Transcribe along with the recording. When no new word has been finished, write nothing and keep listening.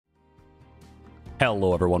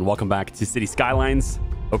Hello everyone, welcome back to City Skylines.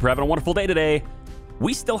 Hope you're having a wonderful day today.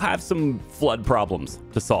 We still have some flood problems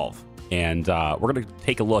to solve, and we're going to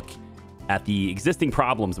take a look at the existing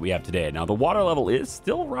problems that we have today. Now, the water level is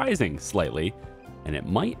still rising slightly, and it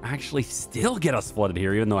might actually still get us flooded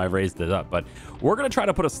here, even though I've raised it up. But we're going to try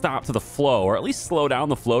to put a stop to the flow, or at least slow down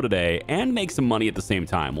the flow today, and make some money at the same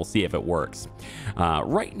time. We'll see if it works.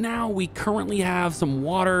 Right now, we currently have some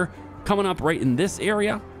water coming up right in this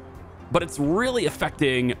area, but it's really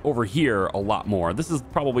affecting over here a lot more. This is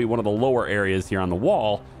probably one of the lower areas here on the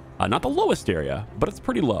wall. Not the lowest area, but it's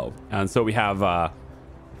pretty low. And so we have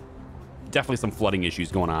definitely some flooding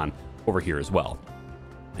issues going on over here as well.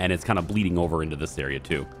 And it's kind of bleeding over into this area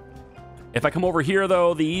too. If I come over here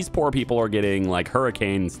though, these poor people are getting like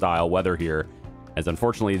hurricane style weather here, as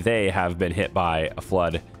unfortunately they have been hit by a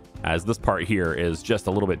flood, as this part here is just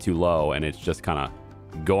a little bit too low and it's just kind of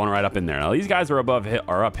going right up in there. Now these guys are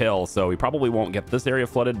uphill, so we probably won't get this area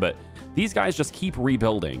flooded, but these guys just keep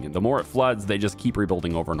rebuilding. The more it floods, they just keep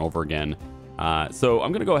rebuilding over and over again. So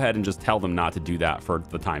I'm gonna go ahead and just tell them not to do that for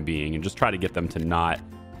the time being, and just try to get them to not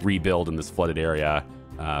rebuild in this flooded area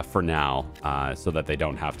for now, so that they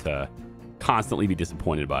don't have to constantly be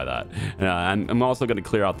disappointed by that. I'm also going to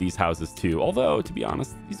clear out these houses too, although to be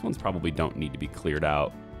honest, these ones probably don't need to be cleared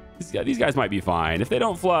out. These guys might be fine. If they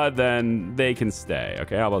don't flood, then they can stay.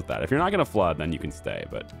 Okay, how about that? If you're not going to flood, then you can stay,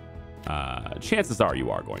 but chances are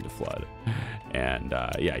you are going to flood. And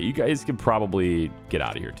yeah, you guys can probably get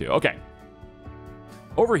out of here too. Okay,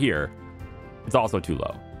 over here it's also too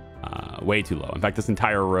low. Way too low. In fact, this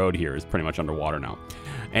entire road here is pretty much underwater now.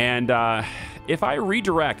 And if I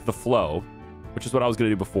redirect the flow, which is what I was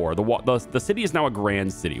going to do before, the city is now a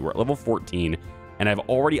grand city. We're at level 14, and I've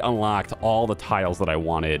already unlocked all the tiles that I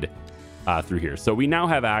wanted through here. So we now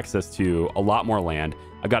have access to a lot more land.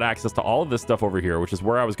 I've got access to all of this stuff over here, which is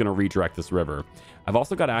where I was going to redirect this river. I've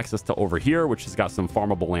also got access to over here, which has got some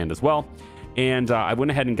farmable land as well. And I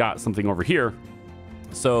went ahead and got something over here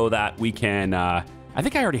so that we can... I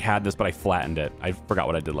think I already had this, but I flattened it. I forgot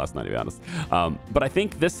what I did last night, to be honest. But I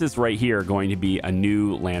think this is right here going to be a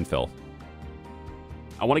new landfill.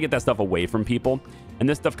 I want to get that stuff away from people. And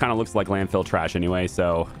this stuff kind of looks like landfill trash anyway.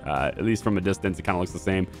 So at least from a distance, it kind of looks the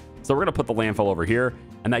same. So we're going to put the landfill over here.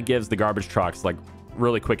 And that gives the garbage trucks like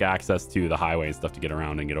really quick access to the highway and stuff to get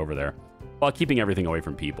around and get over there, while keeping everything away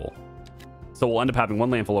from people. So we'll end up having one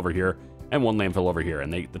landfill over here and one landfill over here.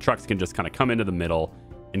 And the trucks can just kind of come into the middle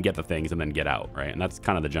and get the things and then get out, right? And that's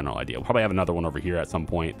kind of the general idea. We'll probably have another one over here at some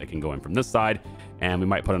point that can go in from this side, and we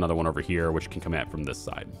might put another one over here which can come in from this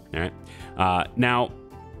side. All right. Now,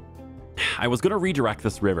 I was going to redirect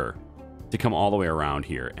this river to come all the way around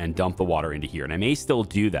here and dump the water into here, and I may still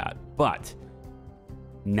do that, but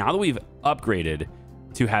now that we've upgraded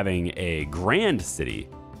to having a grand city,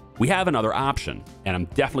 we have another option, and I'm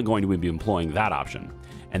definitely going to be employing that option,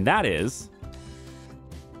 and that is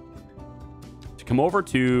come over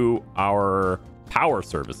to our power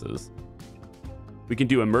services. We can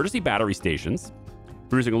do emergency battery stations,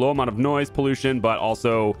 producing a low amount of noise pollution, but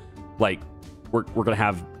also like we're gonna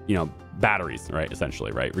have, you know, batteries, right?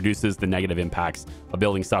 Essentially, right? Reduces the negative impacts of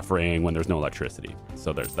building suffering when there's no electricity.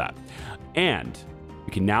 So there's that. And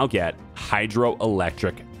we can now get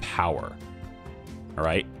hydroelectric power. All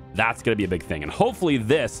right. That's going to be a big thing. And hopefully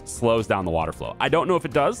this slows down the water flow. I don't know if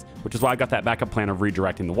it does, which is why I got that backup plan of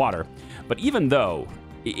redirecting the water. But even then,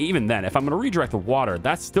 if I'm going to redirect the water,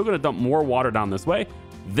 that's still going to dump more water down this way.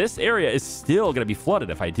 This area is still going to be flooded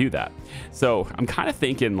if I do that. So I'm kind of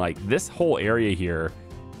thinking like this whole area here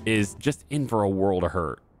is just in for a world of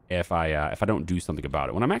hurt if I don't do something about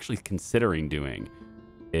it. What I'm actually considering doing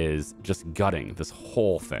is just gutting this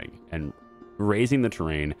whole thing and raising the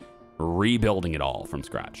terrain, rebuilding it all from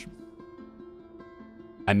scratch.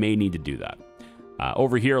 I may need to do that.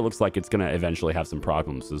 Over here, it looks like it's going to eventually have some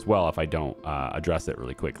problems as well if I don't address it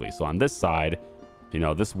really quickly. So on this side, you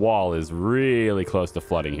know, this wall is really close to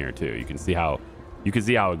flooding here too. You can see how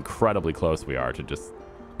incredibly close we are to just,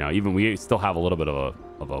 you know, even we still have a little bit of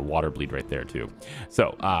a water bleed right there too.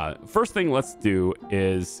 So first thing let's do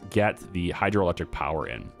is get the hydroelectric power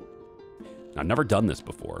in. I've never done this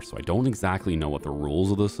before, so I don't exactly know what the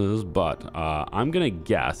rules of this is, but I'm going to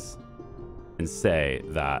guess and say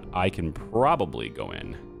that I can probably go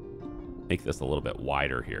in, make this a little bit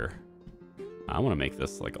wider here. I want to make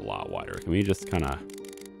this like a lot wider. Can we just kind of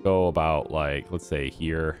go about like, let's say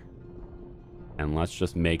here, and let's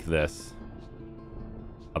just make this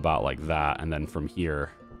about like that. And then from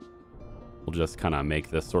here, we'll just kind of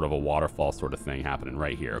make this sort of a waterfall sort of thing happening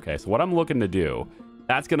right here. Okay, so what I'm looking to do,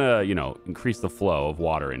 that's gonna, you know, increase the flow of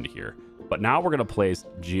water into here. But now we're going to place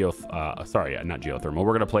not geothermal.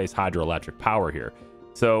 We're going to place hydroelectric power here.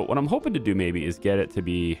 So what I'm hoping to do maybe is get it to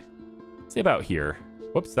be, say, about here.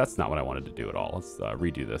 Whoops, that's not what I wanted to do at all. Let's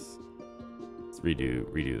redo this. Let's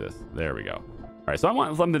redo this. There we go. All right, so I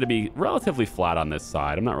want something to be relatively flat on this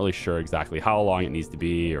side. I'm not really sure exactly how long it needs to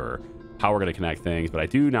be or how we're going to connect things, but I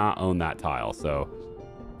do not own that tile, so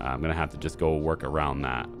I'm going to have to just go work around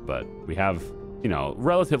that. But we have, you know,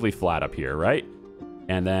 relatively flat up here, right?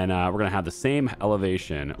 And then we're going to have the same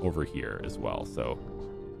elevation over here as well. So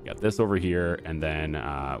we got this over here, and then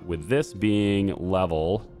with this being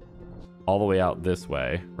level all the way out this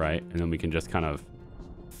way, right? And then we can just kind of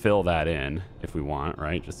fill that in if we want,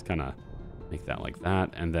 right? Just kind of make that like that.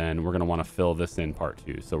 And then we're going to want to fill this in part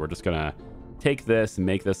 2. So we're just going to take this and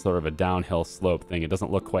make this sort of a downhill slope thing. It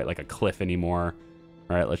doesn't look quite like a cliff anymore.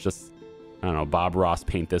 All right, let's just, I don't know, Bob Ross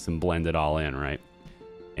paint this and blend it all in, right?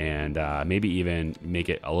 And maybe even make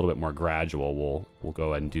it a little bit more gradual. We'll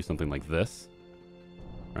go ahead and do something like this,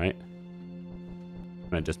 right? I'm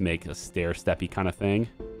going to just make a stair-steppy kind of thing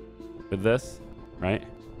with this, right?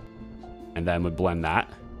 And then we blend that,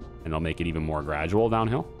 and it'll make it even more gradual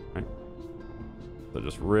downhill, right? So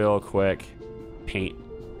just real quick, paint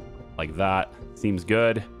like that. Seems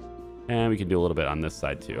good. And we can do a little bit on this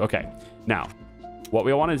side too. Okay, now, what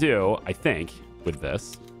we want to do, I think, with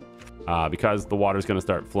this, because the water is going to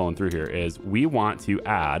start flowing through here, is we want to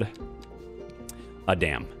add a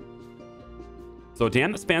dam. So a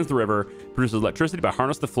dam that spans the river, produces electricity by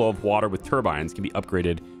harness the flow of water with turbines, can be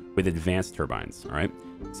upgraded with advanced turbines, all right?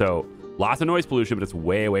 So lots of noise pollution, but it's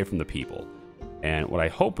way away from the people. And what I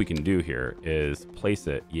hope we can do here is place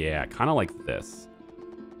it, yeah, kind of like this.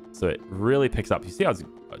 So it really picks up. You see how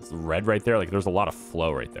it's red right there? Like there's a lot of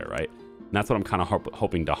flow right there, right? And that's what I'm kind of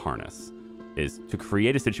hoping to harness, is to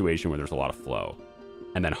create a situation where there's a lot of flow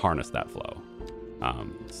and then harness that flow.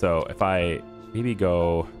 So if I maybe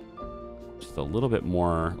go just a little bit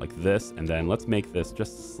more like this, and then let's make this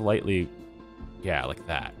just slightly, yeah, like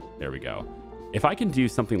that. There we go. If I can do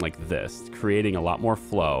something like this, creating a lot more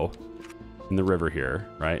flow in the river here,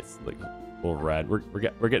 right? It's like a little red.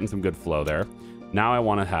 We're getting some good flow there. Now I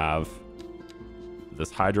want to have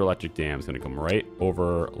this hydroelectric dam is going to come right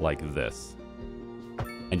over like this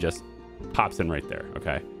and just pops in right there.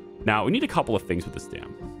 Okay. Now we need a couple of things with this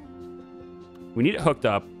dam. We need it hooked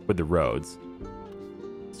up with the roads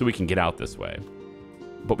so we can get out this way.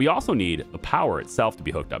 But we also need the power itself to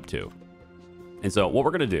be hooked up too. And so what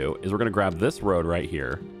we're going to do is we're going to grab this road right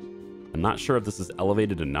here. I'm not sure if this is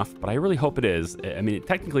elevated enough, but I really hope it is. I mean,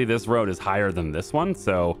 technically this road is higher than this one.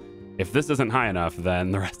 So if this isn't high enough,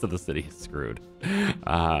 then the rest of the city is screwed.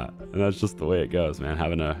 And that's just the way it goes, man. I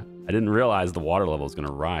didn't realize the water level is going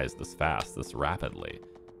to rise this fast, this rapidly.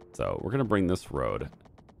 So we're going to bring this road.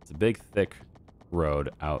 It's a big, thick road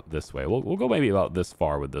out this way. We'll go maybe about this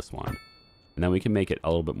far with this one. And then we can make it a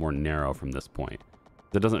little bit more narrow from this point.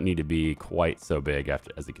 It doesn't need to be quite so big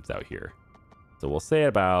as it gets out here. So we'll say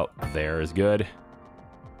about there is good.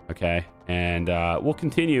 Okay, and we'll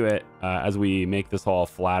continue it as we make this all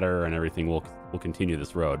flatter and everything. We'll continue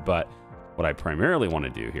this road. But what I primarily want to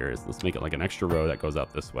do here is let's make it like an extra road that goes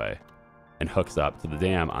out this way and hooks up to the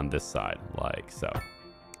dam on this side, like so.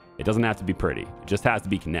 It doesn't have to be pretty. It just has to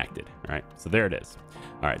be connected. All right, so there it is.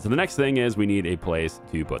 All right, so the next thing is we need a place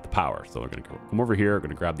to put the power. So we're going to come over here. We're going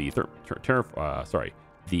to grab the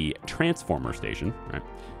the transformer station. Right,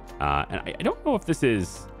 and I don't know if this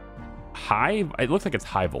is high. It looks like it's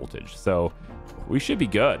high voltage, so we should be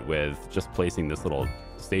good with just placing this little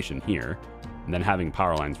station here and then having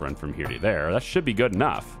power lines run from here to there. That should be good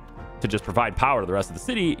enough to just provide power to the rest of the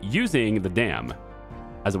city using the dam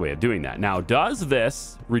as a way of doing that. Now, does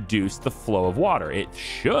this reduce the flow of water? It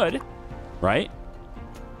should, right?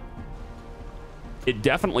 It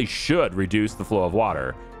definitely should reduce the flow of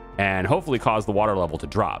water and hopefully cause the water level to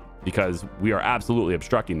drop, because we are absolutely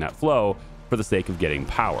obstructing that flow for the sake of getting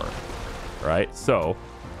power, right? So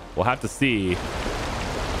we'll have to see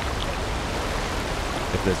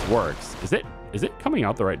if this works. Is it coming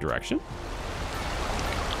out the right direction?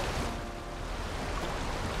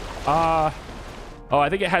 Oh, I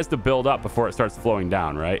think it has to build up before it starts flowing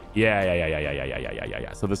down, right?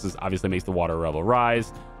 Yeah. So this is obviously makes the water level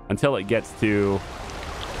rise until it gets to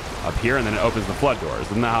up here, and then it opens the flood doors.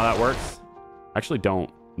 Isn't that how that works? I actually don't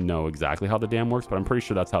know exactly how the dam works, but I'm pretty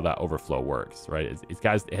sure that's how that overflow works, right? It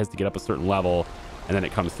has to get up a certain level, and then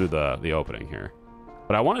it comes through the opening here.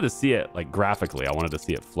 But I wanted to see it like graphically. I wanted to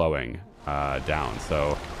see it flowing down.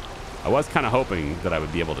 So I was kind of hoping that I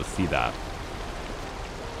would be able to see that.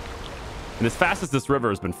 And as fast as this river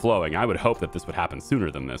has been flowing, I would hope that this would happen sooner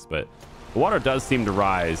than this, but the water does seem to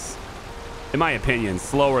rise in my opinion,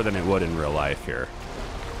 slower than it would in real life here.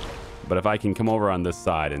 But if I can come over on this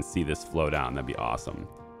side and see this flow down, that'd be awesome.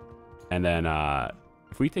 And then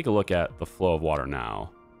if we take a look at the flow of water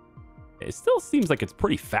now, it still seems like it's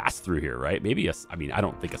pretty fast through here, right? Maybe, I mean, I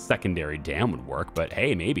don't think a secondary dam would work, but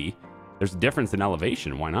hey, maybe. There's a difference in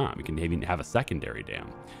elevation. Why not? We can maybe have a secondary dam.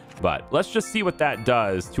 But let's just see what that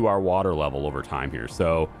does to our water level over time here.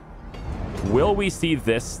 So will we see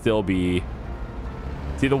this still be...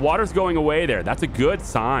 See, the water's going away there. That's a good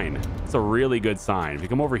sign. It's a really good sign. If you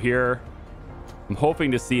come over here, I'm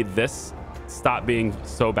hoping to see this stop being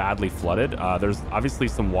so badly flooded. There's obviously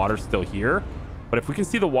some water still here, but if we can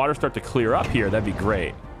see the water start to clear up here, that'd be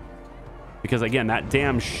great. Because again, that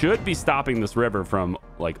dam should be stopping this river from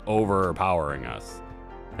like overpowering us.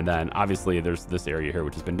 And then obviously there's this area here,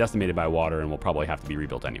 which has been decimated by water and will probably have to be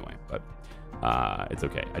rebuilt anyway, but it's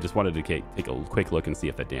okay. I just wanted to take a quick look and see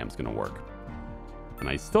if that dam's going to work. And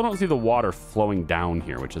I still don't see the water flowing down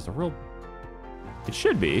here, which is a real... It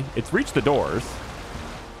should be. It's reached the doors.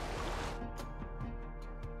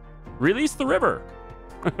 Release the river.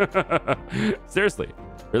 Seriously.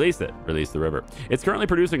 Release it. Release the river. It's currently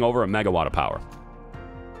producing over 1 megawatt of power.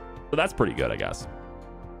 So that's pretty good, I guess.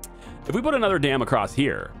 If we put another dam across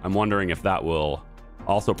here, I'm wondering if that will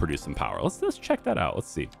also produce some power. Let's check that out. Let's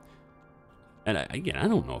see. And again, I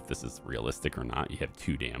don't know if this is realistic or not. You have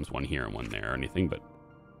 2 dams, one here and one there or anything, but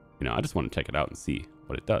you know, I just want to check it out and see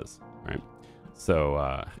what it does, right?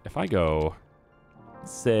 So if I go,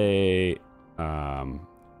 say,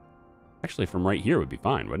 actually from right here would be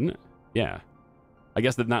fine, wouldn't it? Yeah. I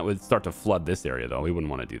guess then that would start to flood this area though. We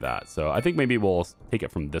wouldn't want to do that. So I think maybe we'll take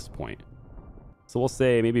it from this point. So we'll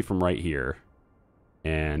say maybe from right here,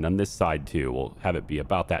 and on this side too, we'll have it be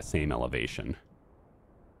about that same elevation.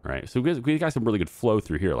 Right, so we got some really good flow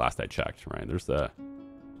through here last I checked, right? There's a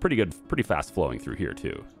pretty fast flowing through here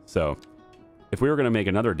too. So if we were gonna make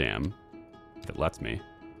another dam, if it lets me,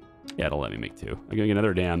 yeah, it'll let me make 2. I'm gonna get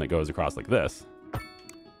another dam that goes across like this,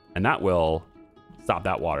 and that will stop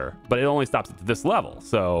that water, but it only stops at this level.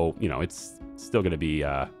 So, you know, it's still gonna be,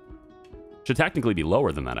 should technically be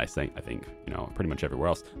lower than that, I think, you know, pretty much everywhere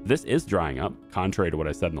else. This is drying up, contrary to what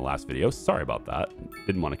I said in the last video. Sorry about that.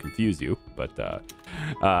 Didn't want to confuse you, but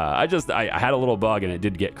I had a little bug and it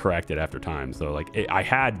did get corrected after time. So like I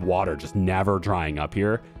had water just never drying up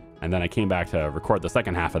here. And then I came back to record the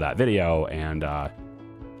second half of that video. And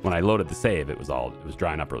when I loaded the save, it was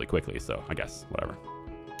drying up really quickly. So I guess whatever.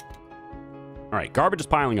 All right, garbage is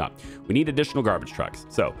piling up. We need additional garbage trucks.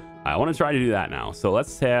 So I want to try to do that now. So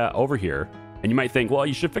let's head over here. And you might think, well,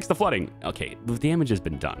 you should fix the flooding. Okay, the damage has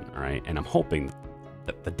been done, all right? And I'm hoping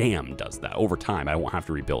that the dam does that over time. I won't have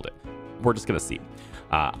to rebuild it. We're just going to see.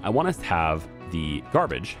 I want us to have the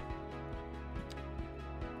garbage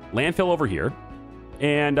landfill over here.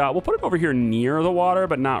 And we'll put it over here near the water,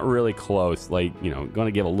 but not really close. Like, you know, going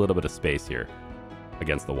to give a little bit of space here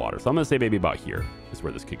against the water. So I'm going to say maybe about here is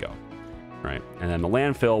where this could go, right? And then the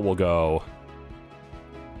landfill will go...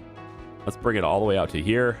 Let's bring it all the way out to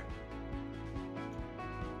here.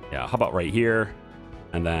 Yeah, how about right here?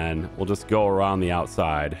 And then we'll just go around the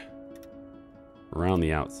outside. Around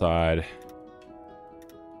the outside.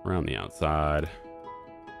 Around the outside.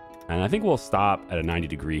 And I think we'll stop at a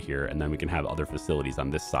 90-degree here, and then we can have other facilities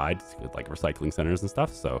on this side, like recycling centers and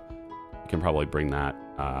stuff. So we can probably bring that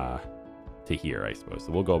to here, I suppose.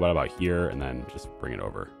 So we'll go about here, and then just bring it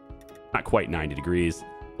over. Not quite 90 degrees,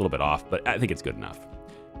 a little bit off, but I think it's good enough.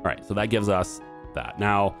 All right, so that gives us that.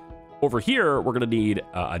 Now, over here, we're going to need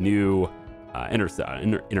a new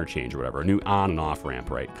interchange or whatever, a new on and off ramp,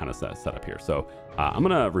 right, kind of set up here. So I'm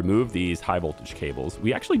going to remove these high voltage cables.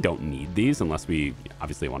 We actually don't need these unless we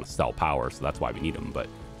obviously want to sell power, so that's why we need them. But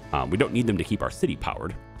we don't need them to keep our city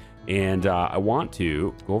powered. And I want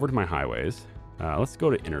to go over to my highways. Let's go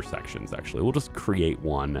to intersections, actually. We'll just create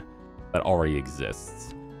one that already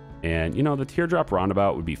exists. And, you know, the teardrop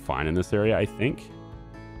roundabout would be fine in this area, I think.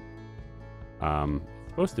 It's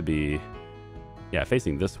supposed to be, yeah,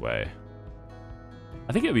 facing this way.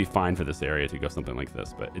 I think it would be fine for this area to go something like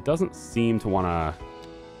this, but it doesn't seem to want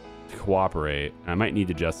to cooperate. I might need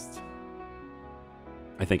to just,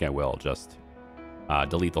 I think I will just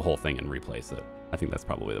delete the whole thing and replace it. I think that's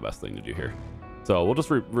probably the best thing to do here. So we'll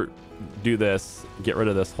just do this, get rid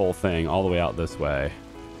of this whole thing all the way out this way.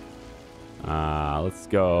 Let's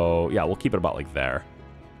go, yeah, we'll keep it about like there.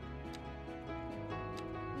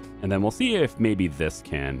 And then we'll see if maybe this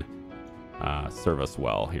can serve us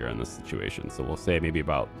well here in this situation. So we'll say maybe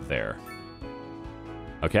about there.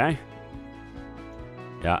 Okay.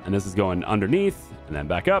 Yeah, and this is going underneath and then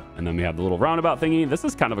back up. And then we have the little roundabout thingy. This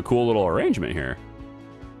is kind of a cool little arrangement here.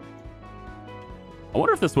 I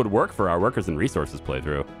wonder if this would work for our workers and resources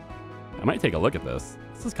playthrough. I might take a look at this.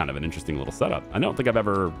 This is kind of an interesting little setup. I don't think I've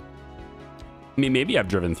ever... I mean, maybe I've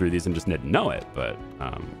driven through these and just didn't know it, but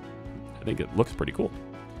I think it looks pretty cool.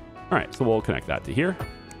 All right, so we'll connect that to here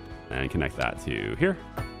and connect that to here.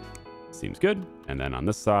 Seems good. And then on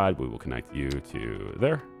this side, we will connect you to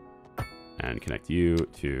there and connect you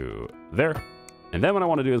to there. And then what I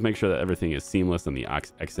want to do is make sure that everything is seamless in the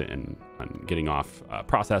exit and getting off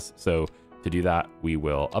process. So to do that, we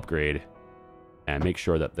will upgrade and make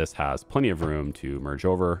sure that this has plenty of room to merge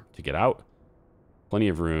over to get out. Plenty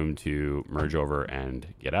of room to merge over and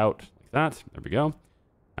get out like that. There we go.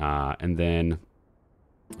 And then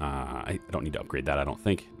I don't need to upgrade that, I don't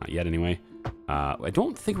think. Not yet anyway. I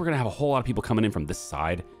don't think we're going to have a whole lot of people coming in from this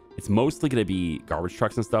side. It's mostly going to be garbage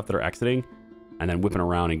trucks and stuff that are exiting and then whipping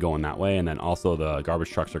around and going that way. And then also the garbage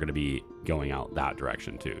trucks are going to be going out that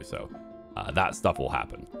direction too. So that stuff will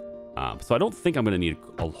happen. So I don't think I'm going to need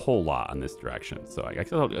a whole lot on this direction. So I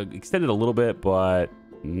guess I'll extend it a little bit, but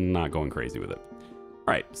not going crazy with it.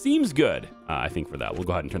 All right, seems good, I think, for that. We'll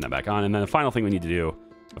go ahead and turn that back on. And then the final thing we need to do,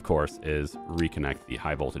 of course, is reconnect the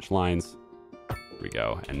high voltage lines. There we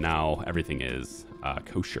go. And now everything is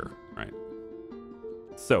kosher, right?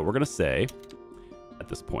 So we're going to say at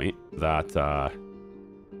this point that I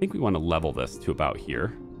think we want to level this to about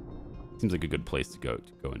here. Seems like a good place to go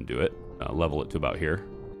and do it. Level it to about here.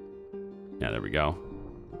 Yeah, there we go.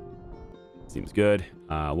 Seems good.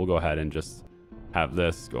 We'll go ahead and just have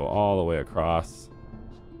this go all the way across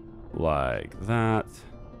like that.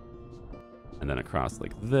 And then across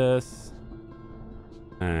like this.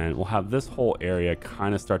 And we'll have this whole area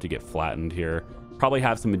kind of start to get flattened here. Probably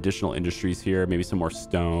have some additional industries here, maybe some more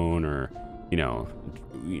stone or, you know,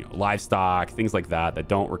 livestock, things like that that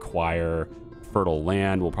don't require fertile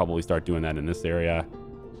land. We'll probably start doing that in this area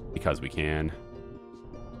because we can.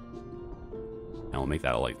 And we'll make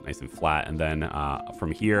that like nice and flat. And then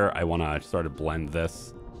from here, I want to start to blend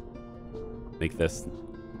this, make this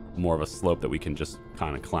more of a slope that we can just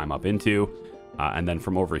kind of climb up into. And then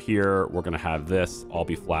from over here, we're going to have this all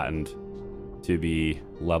be flattened to be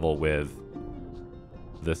level with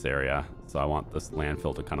this area. So I want this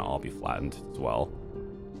landfill to kind of all be flattened as well.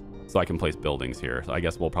 So I can place buildings here. So I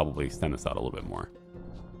guess we'll probably extend this out a little bit more.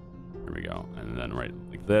 There we go. And then right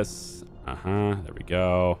like this. There we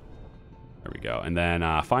go. There we go. And then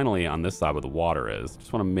finally on this side where the water is,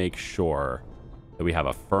 just want to make sure that we have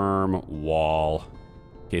a firm wall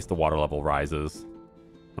in case the water level rises.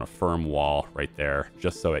 A firm wall right there,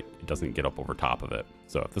 just so it doesn't get up over top of it.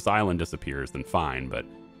 So if this island disappears, then fine, but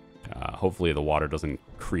hopefully the water doesn't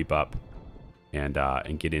creep up and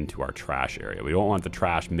get into our trash area. We don't want the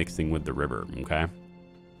trash mixing with the river, okay?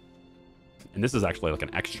 And this is actually like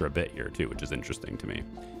an extra bit here too, which is interesting to me.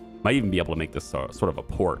 Might even be able to make this sort of a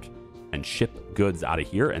port and ship goods out of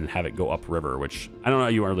here and have it go upriver, which I don't know,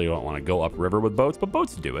 you really don't want to go upriver with boats, but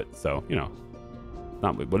boats do it, so, you know.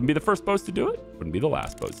 Wouldn't be the first boats to do it. Wouldn't be the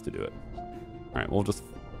last boats to do it. All right, we'll just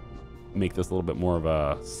make this a little bit more of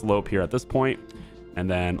a slope here at this point. And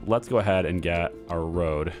then let's go ahead and get our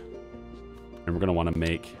road. And we're going to want to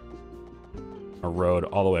make a road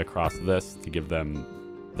all the way across this to give them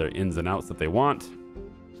their ins and outs that they want.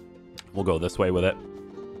 We'll go this way with it.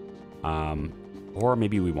 Or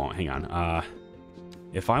maybe we won't. Hang on.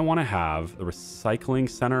 If I want to have the recycling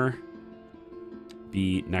center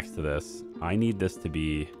be next to this, I need this to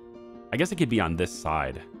be, I guess it could be on this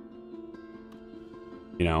side,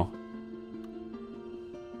 you know.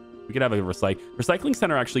 We could have a recycling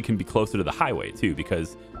center actually can be closer to the highway too,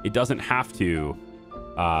 because it doesn't have to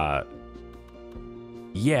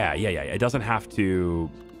it doesn't have to, you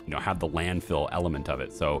know, have the landfill element of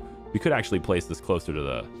it. So we could actually place this closer to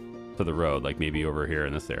the road, like maybe over here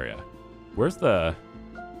in this area. Where's the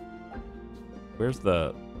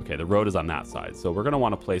okay, the road is on that side, so we're going to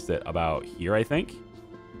want to place it about here, I think.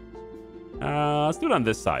 Let's do it on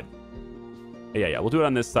this side. Yeah, we'll do it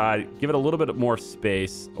on this side. Give it a little bit more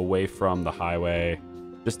space away from the highway,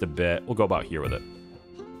 just a bit. We'll go about here with it.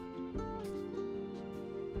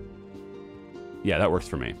 Yeah, that works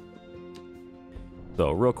for me. So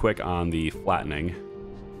real quick on the flattening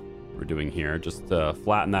we're doing here, just to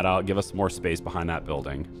flatten that out, give us more space behind that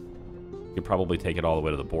building. You could probably take it all the way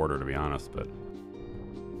to the border, to be honest, but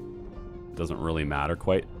it doesn't really matter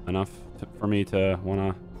quite enough for me to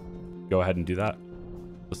want to go ahead and do that.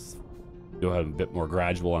 Just go ahead a bit more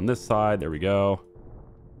gradual on this side. There we go.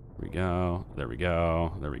 There we go. There we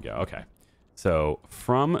go. There we go. Okay. So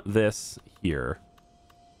from this here,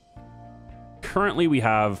 currently we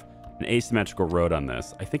have an asymmetrical road on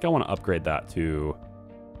this. I think I want to upgrade that to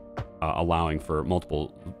allowing for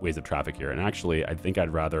multiple ways of traffic here. And actually, I think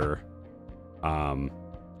I'd rather Have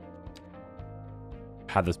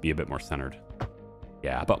this be a bit more centered.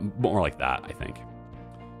 Yeah, but more like that, I think.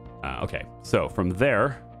 Okay, so from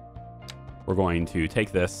there, we're going to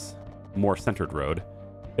take this more centered road.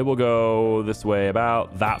 It will go this way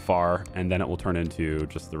about that far, and then it will turn into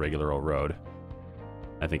just the regular old road,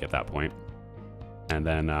 I think, at that point. And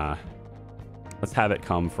then let's have it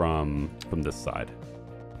come from this side.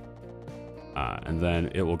 And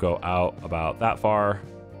then it will go out about that far.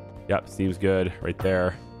 Yep, seems good right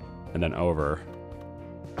there. And then over.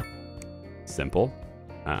 Simple.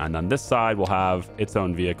 And then this side will have its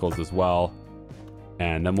own vehicles as well.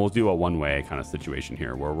 And then we'll do a one-way kind of situation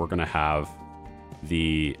here where we're going to have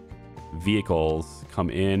the vehicles come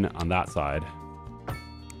in on that side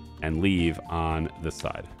and leave on this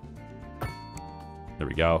side. There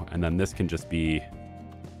we go. And then this can just be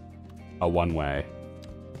a one-way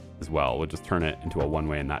as well. We'll just turn it into a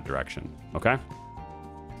one-way in that direction. Okay?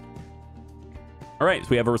 All right, so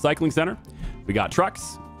we have a recycling center. We got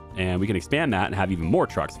trucks, and we can expand that and have even more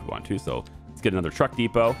trucks if we want to. So let's get another truck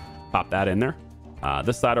depot, pop that in there.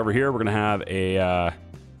 This side over here, we're going to have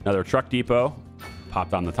another truck depot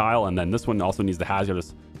popped on the tile. And then this one also needs the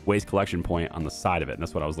hazardous waste collection point on the side of it. And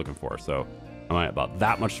that's what I was looking for. So I'm at about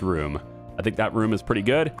that much room. I think that room is pretty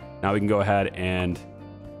good. Now we can go ahead and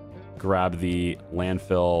grab the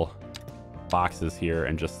landfill boxes here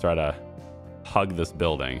and just try to hug this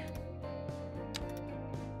building.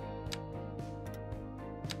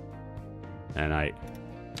 And I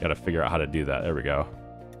got to figure out how to do that. There we go.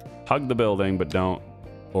 Hug the building, but don't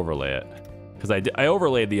overlay it. Because I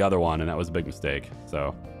overlaid the other one, and that was a big mistake.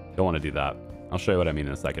 So don't want to do that. I'll show you what I mean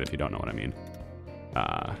in a second if you don't know what I mean.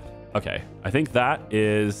 Okay, I think that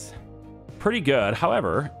is pretty good.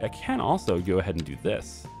 However, I can also go ahead and do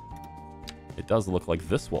this. It does look like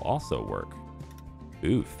this will also work.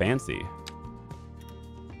 Ooh, fancy.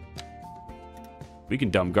 We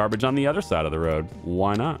can dump garbage on the other side of the road.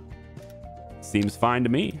 Why not? Seems fine to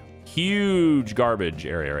me. Huge garbage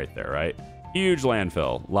area right there, right? Huge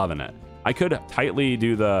landfill. Loving it. I could tightly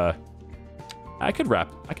do the... I could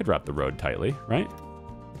wrap the road tightly, right?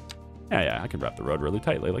 Yeah, I could wrap the road really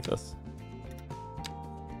tightly like this.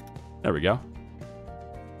 There we go.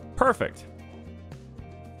 Perfect.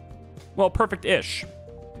 Well, perfect-ish.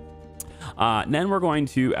 Then we're going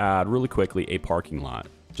to add really quickly a parking lot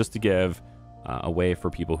just to give a way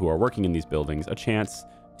for people who are working in these buildings a chance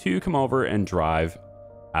to come over and drive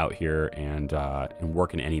out here and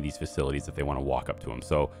work in any of these facilities if they want to walk up to them.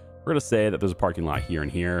 So we're going to say that there's a parking lot here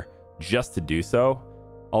and here just to do so.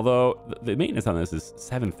 Although the maintenance on this is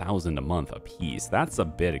 $7,000 a month a piece. That's a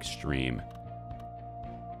bit extreme.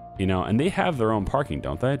 You know, and they have their own parking,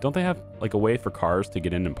 don't they? Don't they have like a way for cars to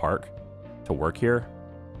get in and park to work here?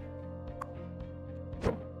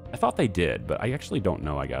 I thought they did, but I actually don't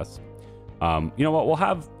know, I guess. You know what?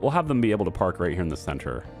 We'll have them be able to park right here in the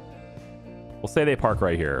center. We'll say they park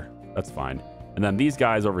right here. That's fine. And then these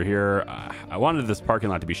guys over here, I wanted this parking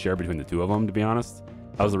lot to be shared between the two of them, to be honest.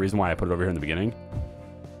 That was the reason why I put it over here in the beginning.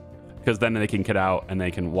 Because then they can get out and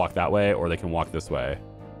they can walk that way or they can walk this way.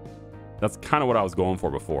 That's kind of what I was going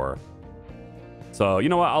for before. So, you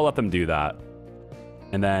know what? I'll let them do that.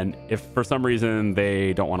 And then if for some reason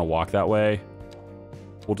they don't want to walk that way,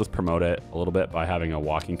 we'll just promote it a little bit by having a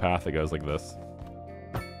walking path that goes like this.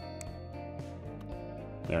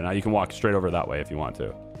 There, now you can walk straight over that way if you want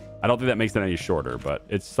to. I don't think that makes it any shorter, but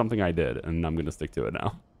it's something I did, and I'm going to stick to it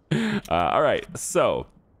now. All right, so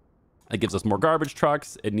it gives us more garbage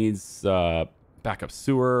trucks. It needs backup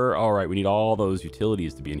sewer. All right, we need all those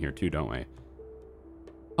utilities to be in here too, don't we?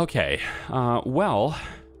 Okay, well,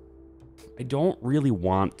 I don't really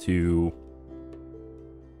want to...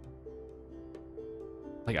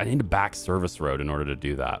 Like, I need a back service road in order to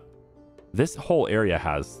do that. This whole area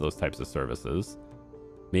has those types of services.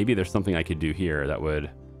 Maybe there's something I could do here that would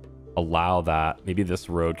allow that. Maybe this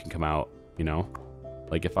road can come out, you know?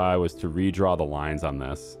 Like if I was to redraw the lines on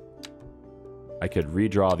this, I could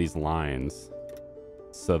redraw these lines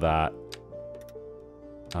so that,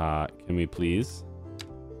 can we please?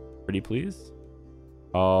 Pretty please?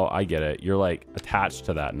 Oh, I get it. You're like attached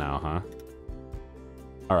to that now, huh?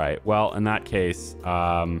 All right. Well, in that case,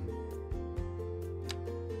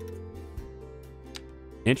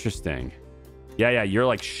 interesting. Yeah, you're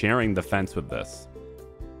like sharing the fence with this.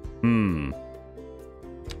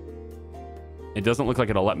 It doesn't look like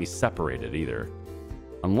it'll let me separate it either.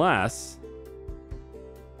 Unless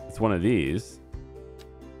it's one of these.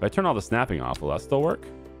 If I turn all the snapping off, will that still work?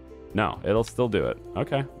 No, it'll still do it.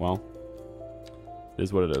 Okay, well, it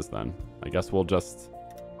is what it is then. I guess we'll just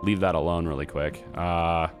leave that alone really quick.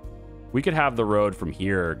 We could have the road from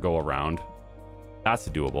here go around. That's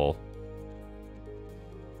doable.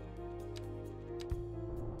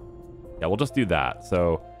 Yeah, we'll just do that.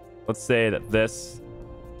 So let's say that this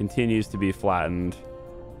continues to be flattened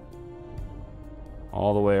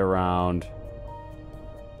all the way around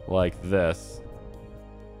like this.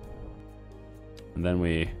 And then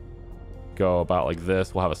we go about like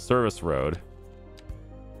this. We'll have a service road.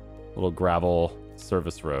 A little gravel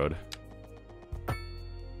service road.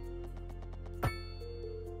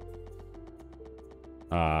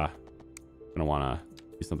 Gonna wanna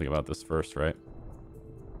do something about this first, right?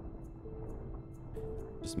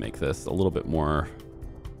 Just make this a little bit more.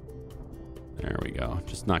 There we go.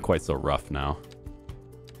 Just not quite so rough now.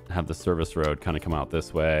 Have the service road kind of come out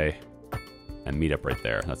this way and meet up right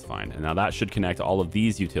there. That's fine. And now that should connect all of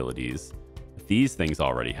these utilities. These things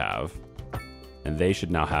already have. And they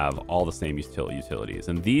should now have all the same utilities.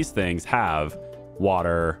 And these things have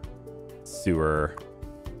water, sewer.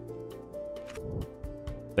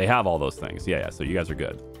 They have all those things. Yeah, so you guys are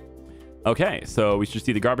good. Okay, so we should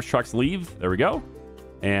see the garbage trucks leave. There we go.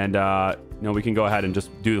 And we can go ahead and just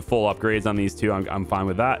do the full upgrades on these two. I'm fine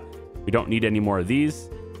with that. We don't need any more of these,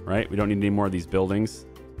 right? We don't need any more of these buildings.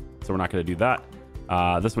 So we're not going to do that.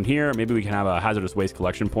 This one here, maybe we can have a hazardous waste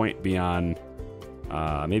collection point be on,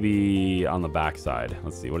 maybe on the back side.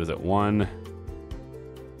 Let's see, what is it? 1,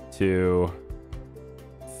 2,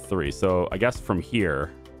 3. So I guess from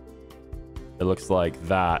here, it looks like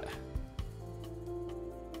that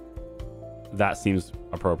seems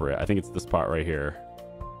appropriate. I think it's this part right here,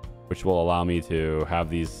 which will allow me to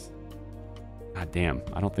have these. God damn,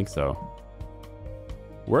 I don't think so.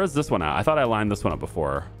 Where is this one at? I thought I lined this one up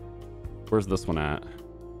before. Where's this one at?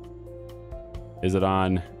 Is it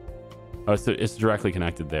on? Oh, so it's directly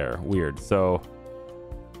connected there. Weird. So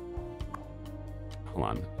hold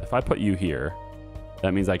on. If I put you here,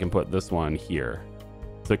 that means I can put this one here.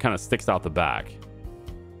 So it kind of sticks out the back.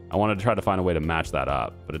 I wanted to try to find a way to match that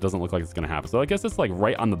up, but it doesn't look like it's going to happen. So I guess it's like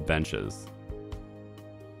right on the benches.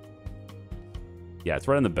 Yeah, it's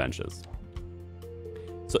right on the benches.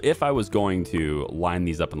 So if I was going to line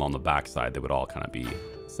these up along the back side, they would all kind of be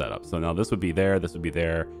set up. So now this would be there, and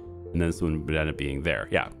then this one would end up being there.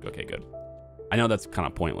 Yeah, okay, good. I know that's kind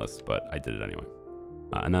of pointless, but I did it anyway.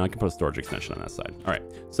 And then I can put a storage extension on that side. All right,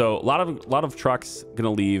 so a lot of trucks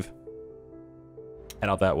gonna leave. Head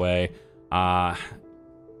out that way.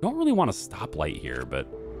 Don't really want a stoplight here, but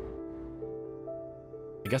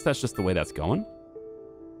I guess that's just the way that's going.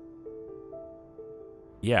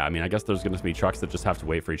 Yeah, I mean, I guess there's going to be trucks that just have to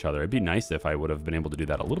wait for each other. It'd be nice if I would have been able to do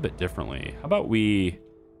that a little bit differently. How about we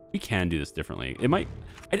can do this differently. It might,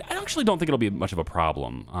 I actually don't think it'll be much of a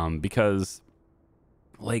problem, because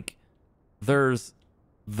like there's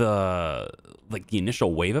the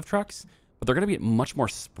initial wave of trucks, but they're going to be much more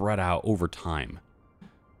spread out over time.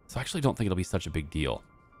 So I actually don't think it'll be such a big deal.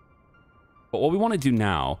 But what we want to do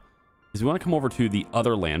now is we want to come over to the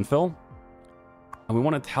other landfill, and we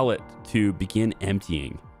want to tell it to begin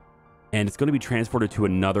emptying. And it's going to be transported to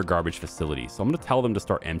another garbage facility. So I'm going to tell them to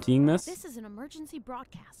start emptying this. This is an emergency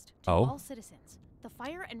broadcast to all citizens. The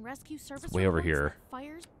fire and rescue service it's way over here.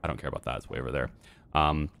 I don't care about that. It's way over there.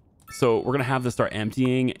 So we're going to have this start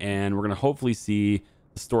emptying, and we're going to hopefully see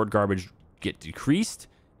the stored garbage get decreased.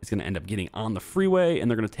 It's going to end up getting on the freeway, and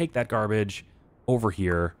they're going to take that garbage over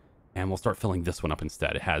here, and we'll start filling this one up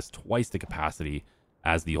instead. It has twice the capacity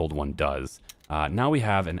as the old one does. Now we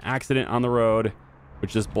have an accident on the road,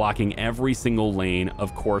 which is blocking every single lane.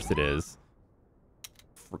 Of course it is.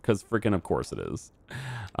 Because freaking of course it is.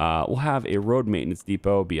 We'll have a road maintenance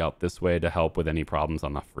depot be out this way to help with any problems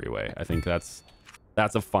on the freeway. I think that's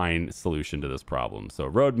a fine solution to this problem. So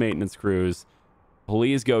road maintenance crews,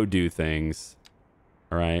 please go do things.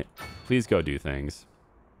 All right, please go do things.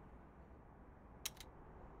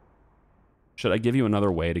 Should I give you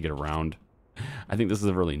another way to get around? I think this is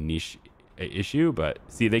a really niche issue, but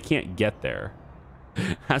see, they can't get there.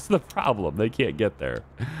 That's the problem. They can't get there.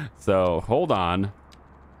 So hold on.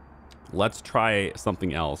 Let's try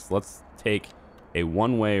something else. Let's take a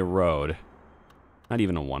one-way road. Not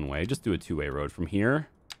even a one-way. Just do a two-way road from here.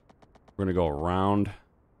 We're going to go around.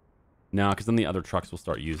 No, because then the other trucks will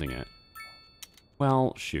start using it.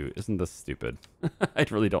 Well, shoot. Isn't this stupid? I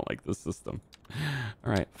really don't like this system.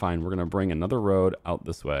 All right, fine. We're going to bring another road out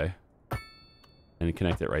this way and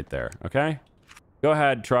connect it right there. Okay? Go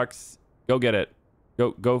ahead, trucks. Go get it.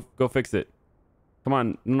 Go fix it. Come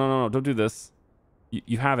on. No. Don't do this.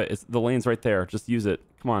 You have it. The lane's right there. Just use it.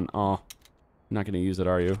 Come on. Oh, you're not going to use it,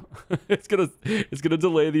 are you? It's gonna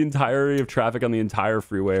delay the entirety of traffic on the entire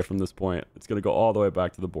freeway from this point. It's gonna go all the way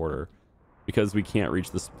back to the border because we can't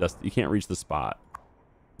reach this. You can't reach the spot.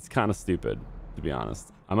 It's kind of stupid, to be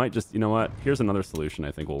honest. I might just, you know what? Here's another solution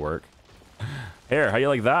I think will work. Here, how you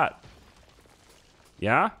like that?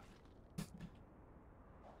 Yeah?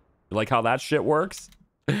 You like how that shit works?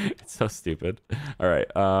 It's so stupid. All right,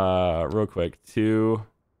 real quick, 2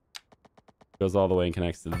 goes all the way and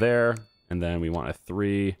connects to there, and then we want a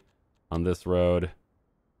 3 on this road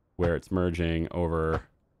where it's merging over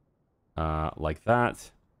like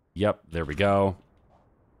that. Yep, there we go.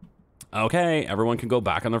 Okay, everyone can go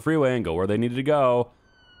back on the freeway and go where they needed to go.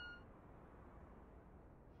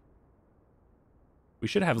 We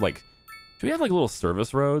should have like, do we have like little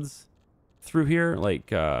service roads through here?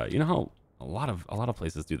 Like, you know how a lot of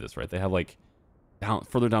places do this, right? They have like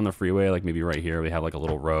further down the freeway, like maybe right here, we have like a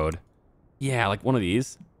little road. Yeah, like one of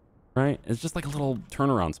these, right? It's just like a little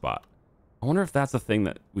turnaround spot. I wonder if that's the thing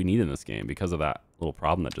that we need in this game because of that little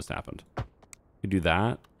problem that just happened. You do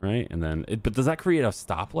that, right? And then, but does that create a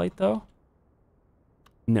stoplight though?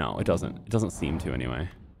 No, it doesn't. It doesn't seem to anyway.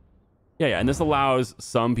 Yeah, and this allows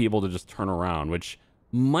some people to just turn around, which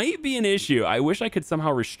might be an issue. I wish I could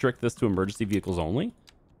somehow restrict this to emergency vehicles only.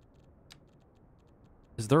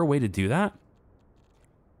 Is there a way to do that?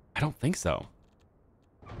 I don't think so.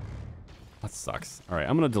 That sucks. All right,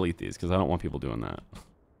 I'm gonna delete these because I don't want people doing that.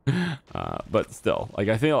 But still, like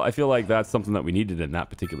I feel like that's something that we needed in that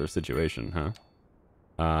particular situation, huh?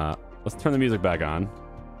 Let's turn the music back on.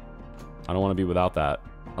 I don't want to be without that.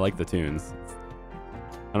 I like the tunes.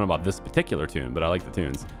 I don't know about this particular tune, but I like the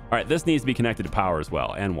tunes. All right, this needs to be connected to power as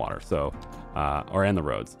well and water, so and the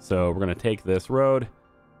roads. So we're gonna take this road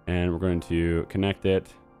and we're going to connect it.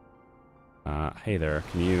 Hey there,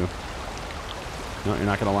 can you? No, you're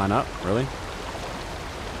not gonna line up, really?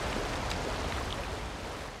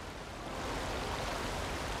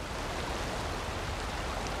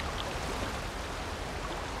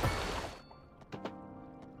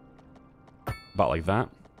 About like that.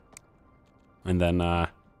 And then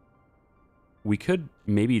we could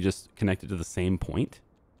maybe just connect it to the same point.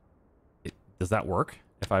 Does that work?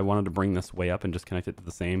 If I wanted to bring this way up and just connect it to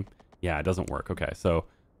the same? Yeah, it doesn't work. Okay, so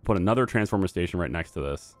put another transformer station right next to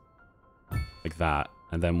this. Like that.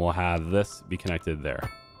 And then we'll have this be connected there.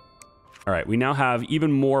 All right, we now have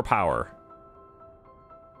even more power.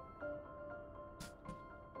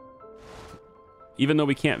 Even though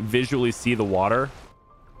we can't visually see the water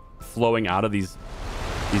flowing out of these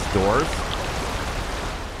doors,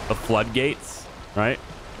 the floodgates, right?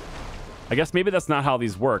 I guess maybe that's not how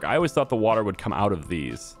these work. I always thought the water would come out of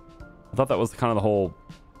these. I thought that was kind of the whole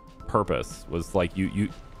purpose, was like you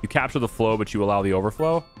capture the flow, but you allow the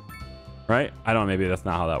overflow, right? I don't know, maybe that's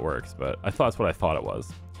not how that works, but I thought that's what I thought it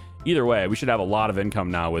was. Either way, we should have a lot of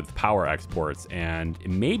income now with power exports, and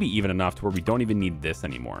maybe even enough to where we don't even need this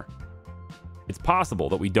anymore. It's possible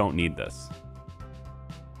that we don't need this.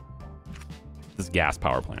 This gas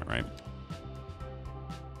power plant, right?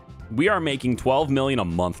 We are making 12 million a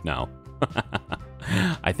month now.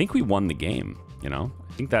 I think we won the game, you know?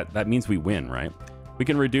 I think that means we win, right? We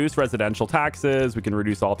can reduce residential taxes. We can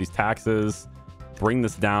reduce all these taxes, bring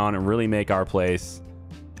this down, and really make our place,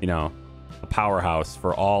 you know, a powerhouse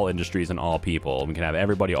for all industries and all people. We can have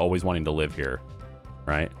everybody always wanting to live here,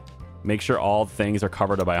 right? Make sure all things are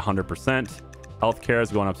covered by 100%. Healthcare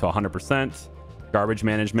is going up to 100%. Garbage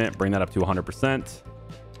management, bring that up to 100%.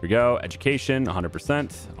 Here we go. Education,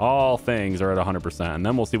 100%. All things are at 100%, and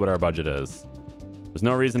then we'll see what our budget is. There's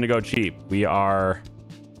no reason to go cheap. We're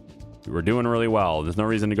doing really well. There's no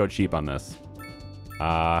reason to go cheap on this.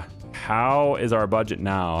 How is our budget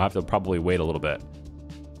now? I have to probably wait a little bit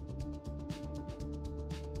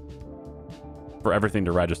for everything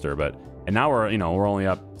to register, and now we're only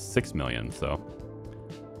up 6 million, so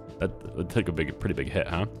that took a pretty big hit,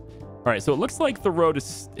 huh? All right, so it looks like the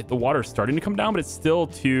water is starting to come down, but it's still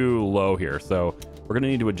too low here, so we're gonna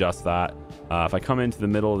need to adjust that. If I come into the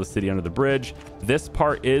middle of the city under the bridge, this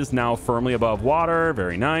part is now firmly above water.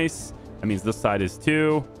 Very nice. That means this side is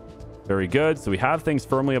too. Very good. So we have things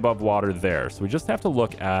firmly above water there. So we just have to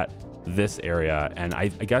look at this area, and I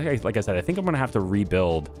guess, like I said, I think I'm gonna have to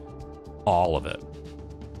rebuild all of it,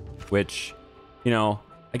 which, I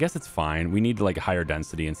guess it's fine. We need like higher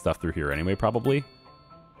density and stuff through here anyway, probably.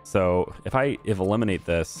 So if eliminate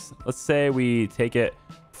this, let's say we take it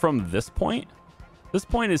from this point. This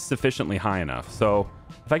point is sufficiently high enough. So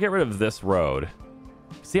if I get rid of this road,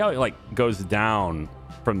 see how it like goes down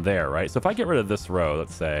from there, right? So if I get rid of this road,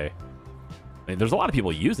 let's say, there's a lot of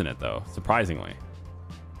people using it though, surprisingly.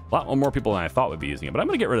 A lot more people than I thought would be using it, but I'm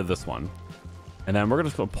gonna get rid of this one. And then we're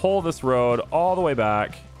just gonna pull this road all the way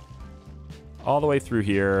back, all the way through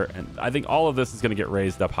here. And I think all of this is gonna get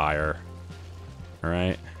raised up higher. All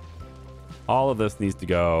right. All of this needs to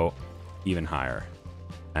go even higher.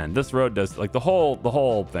 And this road does, like, the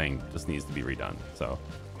whole thing just needs to be redone. So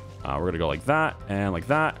we're gonna go like that, and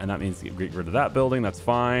that means get rid of that building. That's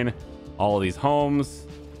fine. All of these homes,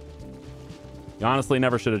 You honestly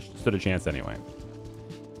never should have stood a chance anyway.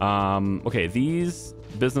 Okay, these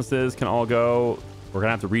businesses can all go. We're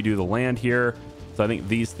gonna have to redo the land here, so I think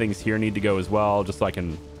these things here need to go as well, just so I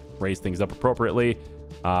can raise things up appropriately.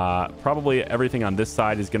 Probably everything on this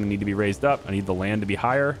side is gonna need to be raised up. I need the land to be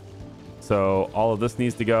higher, so all of this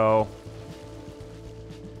needs to go.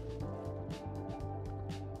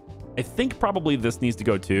 I think probably this needs to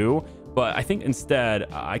go too, but I think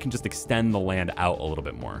instead I can just extend the land out a little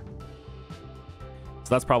bit more.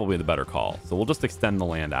 So that's probably the better call. So we'll just extend the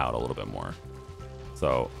land out a little bit more.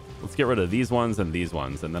 So let's get rid of these ones, and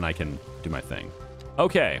then I can do my thing.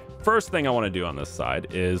 Okay, first thing I want to do on this side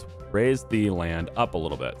is raise the land up a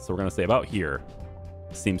little bit. So we're going to say about here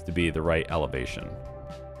seems to be the right elevation.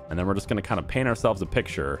 And then we're just going to kind of paint ourselves a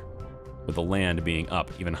picture with the land being up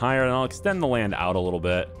even higher. And I'll extend the land out a little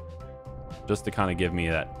bit just to kind of give me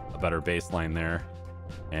a better baseline there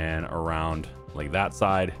and around like that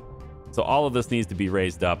side. So all of this needs to be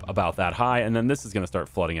raised up about that high. And then this is going to start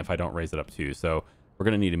flooding if I don't raise it up too. So we're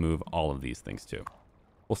going to need to move all of these things too.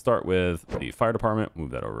 We'll start with the fire department.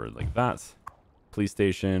 Move that over like that. Police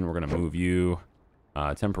station. We're going to move you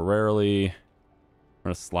temporarily. I'm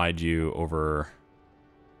going to slide you over.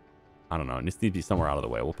 I don't know. It needs to be somewhere out of the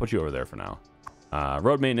way. We'll put you over there for now.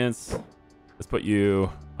 Road maintenance. Let's put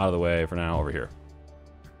you out of the way for now over here.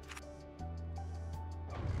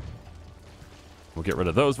 We'll get rid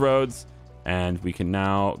of those roads, and we can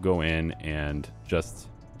now go in and just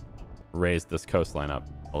raise this coastline up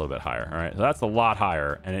a little bit higher. All right, so that's a lot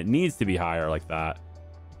higher, and it needs to be higher like that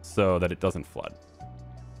so that it doesn't flood.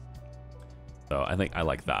 So I think I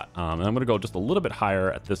like that. And I'm going to go just a little bit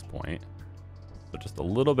higher at this point. So just a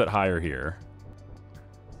little bit higher here.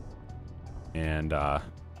 And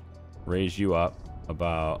raise you up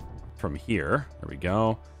about from here. There we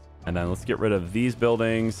go. And then let's get rid of these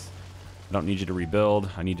buildings. I don't need you to rebuild.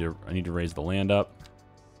 I need to raise the land up.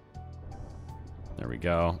 There we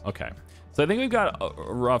go. Okay. So I think we've got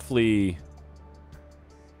roughly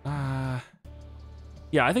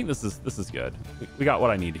yeah, I think this is good. We got what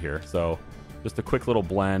I need here. So just a quick little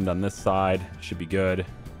blend on this side should be good.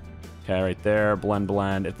 Okay, right there.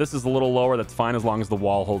 Blend. If this is a little lower, that's fine as long as the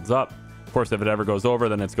wall holds up. Of course, if it ever goes over,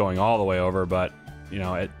 then it's going all the way over, but you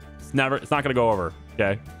know, it's not going to go over.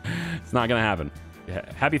 Okay. It's not going to happen.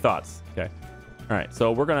 Happy thoughts. Okay. All right.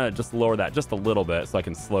 So we're going to just lower that just a little bit so I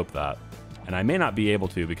can slope that. And I may not be able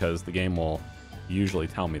to because the game will usually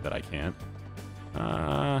tell me that I can't.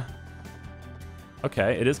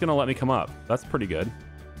 Okay. It is going to let me come up. That's pretty good.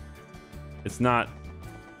 It's not,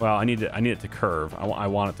 well, I need it to curve. I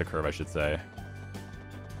want it to curve, I should say.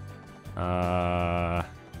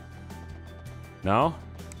 No?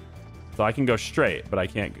 So I can go straight, but I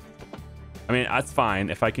can't. I mean, that's fine.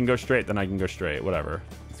 If I can go straight, then I can go straight. Whatever.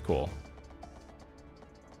 It's cool.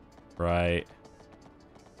 Right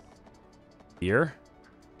here.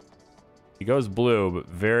 He goes blue, but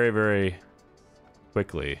very, very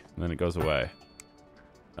quickly. And then it goes away.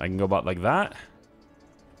 I can go about like that.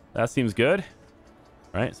 That seems good.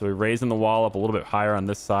 Right? So we're raising the wall up a little bit higher on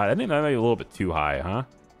this side. I think that might be a little bit too high, huh?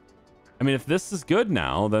 I mean, if this is good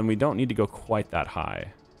now, then we don't need to go quite that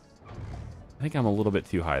high. I think I'm a little bit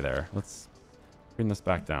too high there. Let's bring this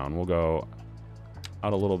back down. We'll go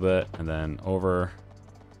out a little bit and then over.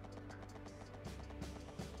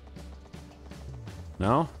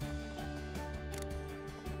 No?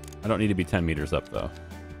 I don't need to be 10 meters up, though.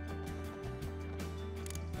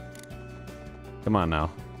 Come on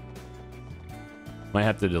now. Might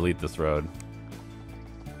have to delete this road.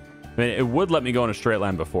 I mean, it would let me go in a straight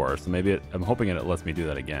line before, so maybe I'm hoping it lets me do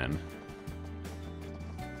that again.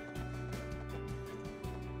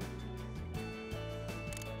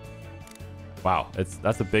 Wow,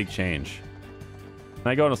 that's a big change. Can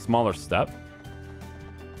I go in a smaller step?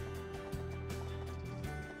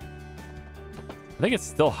 I think it's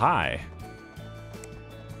still high.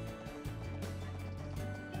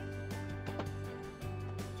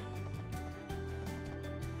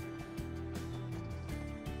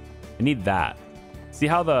 I need that. See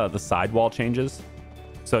how the sidewall changes?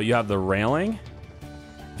 So you have the railing.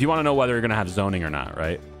 If you want to know whether you're going to have zoning or not,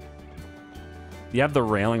 right? You have the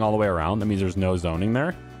railing all the way around. That means there's no zoning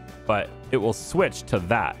there. But it will switch to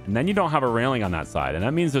that. And then you don't have a railing on that side. And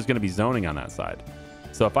that means there's going to be zoning on that side.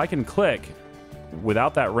 So if I can click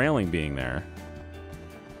without that railing being there,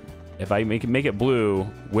 if I make it blue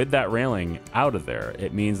with that railing out of there,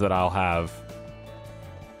 it means that I'll have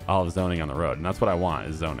zoning on the road. And that's what I want,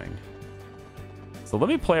 is zoning. So let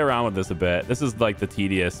me play around with this a bit. This is like the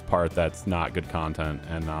tedious part that's not good content.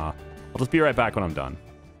 And I'll just be right back when I'm done.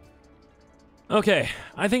 Okay,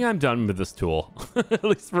 I think I'm done with this tool, at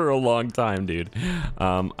least for a long time, dude.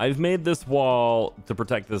 I've made this wall to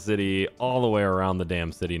protect the city all the way around the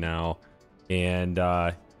damn city now. And,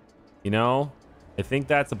 you know, I think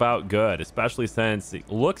that's about good, especially since it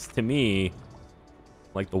looks to me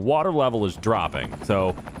like the water level is dropping.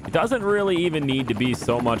 So it doesn't really even need to be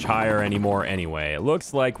so much higher anymore anyway. It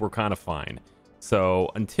looks like we're kind of fine.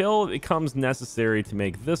 So until it becomes necessary to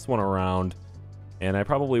make this one around, and I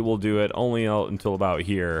probably will do it only until about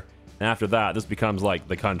here. And after that, this becomes like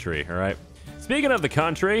the country, all right? Speaking of the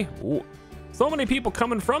country, so many people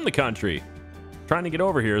coming from the country trying to get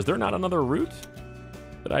over here. Is there not another route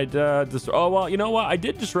that I'd oh, well, you know what? I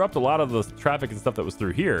did disrupt a lot of the traffic and stuff that was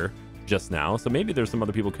through here just now. So maybe there's some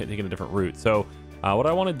other people taking a different route. So what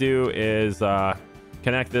I want to do is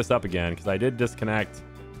connect this up again because I did disconnect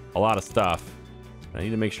a lot of stuff. I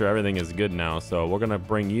need to make sure everything is good now. So we're going to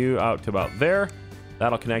bring you out to about there.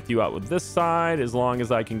 That'll connect you out with this side as long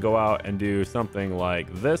as I can go out and do something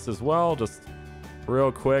like this as well. Just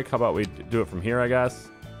real quick. How about we do it from here, I guess?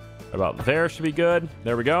 About there should be good.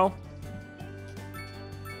 There we go.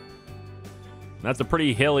 That's a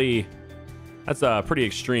pretty hilly, that's a pretty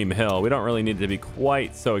extreme hill. We don't really need it to be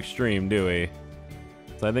quite so extreme, do we?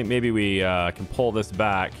 So I think maybe we can pull this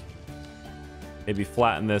back. Maybe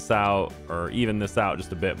flatten this out or even this out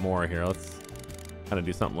just a bit more here. Let's kind of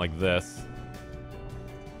do something like this.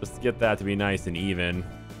 Just to get that to be nice and even.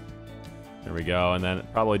 There we go. And then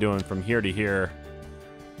probably doing from here to here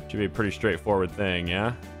should be a pretty straightforward thing,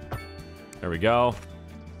 yeah? There we go.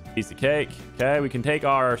 Piece of cake. Okay, we can take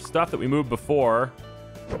our stuff that we moved before.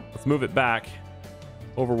 Let's move it back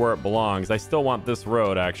over where it belongs. I still want this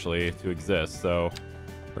road actually to exist. So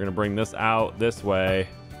we're going to bring this out this way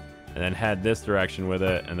and then head this direction with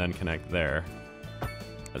it and then connect there.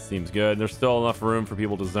 That seems good. There's still enough room for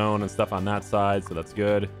people to zone and stuff on that side, so that's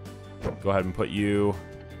good. Go ahead and put you...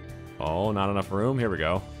 Oh, not enough room. Here we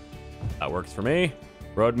go. That works for me.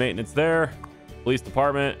 Road maintenance there. Police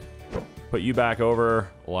department. Put you back over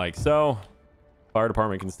like so. Fire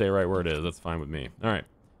department can stay right where it is. That's fine with me. All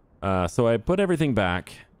right. So I put everything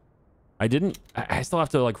back. I still have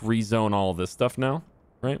to like rezone all of this stuff now,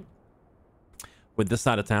 right? With this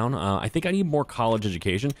side of town. I think I need more college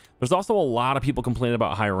education. There's also a lot of people complaining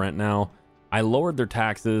about high rent now. I lowered their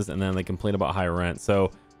taxes and then they complain about high rent.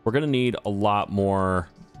 So we're going to need a lot more.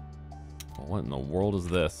 What in the world is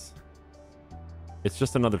this? It's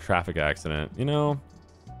just another traffic accident. You know,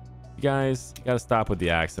 you guys got to stop with the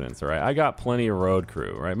accidents. All right. I got plenty of road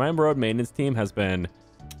crew, right? My road maintenance team has been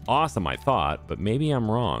awesome, I thought, but maybe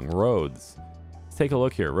I'm wrong. Roads. Let's take a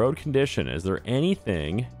look here. Road condition. Is there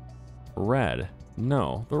anything red?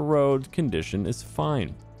 No, the road condition is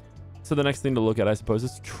fine. So the next thing to look at, I suppose,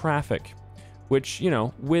 is traffic, which, you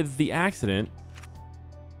know, with the accident,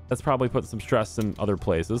 that's probably put some stress in other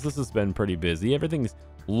places. This has been pretty busy. Everything's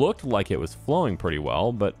looked like it was flowing pretty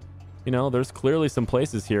well, but, you know, there's clearly some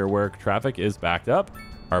places here where traffic is backed up.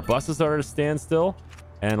 Our buses are at a standstill,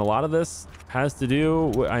 and a lot of this has to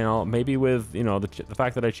do, I know, maybe with, you know, the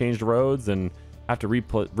fact that I changed roads and have to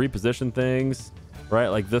reposition things. Right,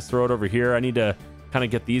 like this road over here, I need to kind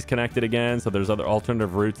of get these connected again, so there's other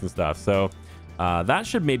alternative routes and stuff. So that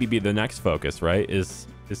should maybe be the next focus, right? Is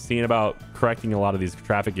seeing about correcting a lot of these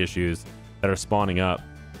traffic issues that are spawning up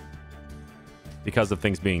because of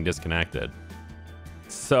things being disconnected.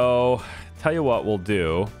 So tell you what we'll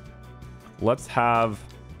do. Let's have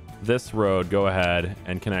this road go ahead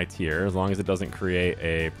and connect here, as long as it doesn't create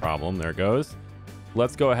a problem. There it goes.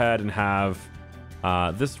 Let's go ahead and have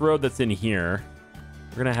this road that's in here.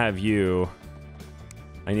 We're gonna have you.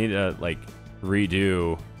 I need to like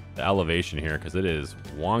redo the elevation here because it is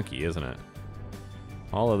wonky, isn't it?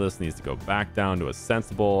 All of this needs to go back down to a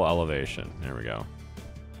sensible elevation. There we go.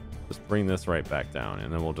 Just bring this right back down,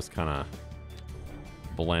 and then we'll just kind of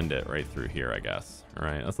blend it right through here, I guess. All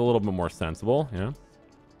right, that's a little bit more sensible, yeah.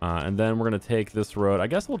 And then we're gonna take this road. I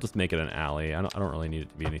guess we'll just make it an alley. I don't really need it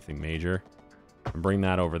to be anything major. And bring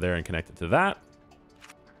that over there and connect it to that.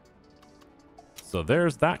 So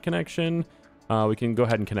there's that connection. We can go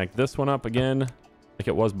ahead and connect this one up again like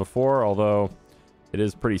it was before, although it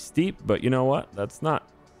is pretty steep, but you know what? That's not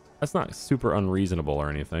super unreasonable or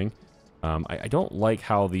anything. I don't like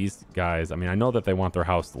how these guys, I mean, I know that they want their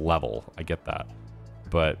house level. I get that.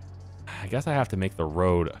 But I guess I have to make the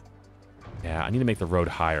road. Yeah, I need to make the road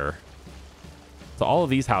higher. So all of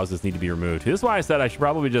these houses need to be removed. This is why I said I should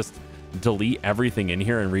probably just delete everything in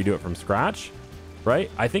here and redo it from scratch.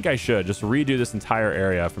 Right? I think I should just redo this entire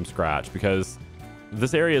area from scratch because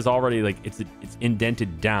this area is already like it's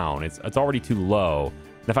indented down. It's already too low.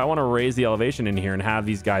 And if I want to raise the elevation in here and have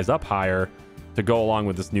these guys up higher to go along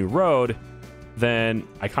with this new road, then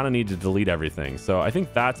I kind of need to delete everything. So I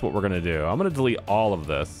think that's what we're going to do. I'm going to delete all of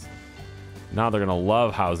this. Now they're going to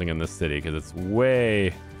love housing in this city because it's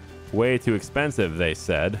way, way too expensive, they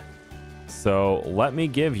said. So let me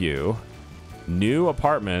give you new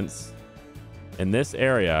apartments in this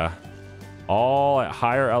area, all at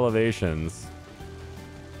higher elevations.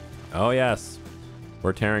 Oh, yes.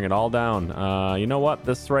 We're tearing it all down. You know what?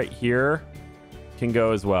 This right here can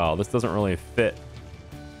go as well. This doesn't really fit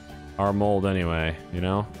our mold anyway, you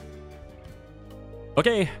know?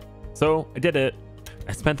 Okay, so I did it.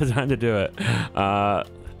 I spent the time to do it.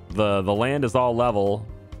 The land is all level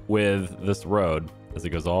with this road as it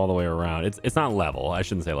goes all the way around. It's not level. I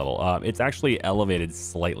shouldn't say level. It's actually elevated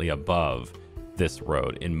slightly above this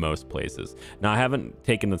road in most places. Now, I haven't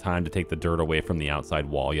taken the time to take the dirt away from the outside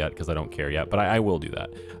wall yet because I don't care yet, but I will do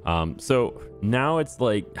that. So now it's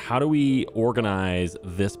like, how do we organize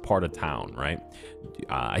this part of town, right?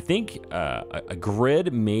 I think a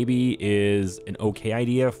grid maybe is an okay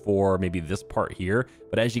idea for maybe this part here,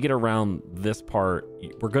 but as you get around this part,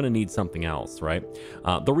 we're going to need something else, right?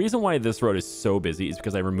 The reason why this road is so busy is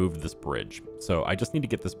because I removed this bridge. So I just need to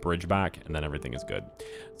get this bridge back and then everything is good.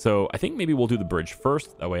 So I think maybe we'll do the bridge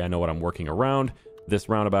first. That way I know what I'm working around. This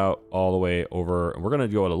roundabout all the way over. And we're going to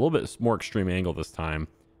go at a little bit more extreme angle this time.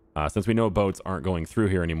 Since we know boats aren't going through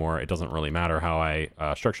here anymore, it doesn't really matter how I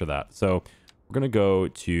structure that. So we're going to go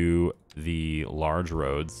to the large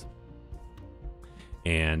roads.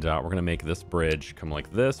 And we're going to make this bridge come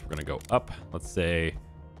like this. We're going to go up, let's say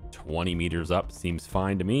 20 meters up. Seems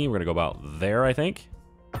fine to me. We're going to go about there, I think.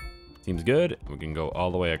 Seems good. We can go all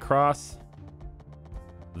the way across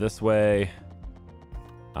this way.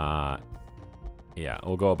 Yeah,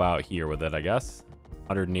 we'll go about here with it, I guess.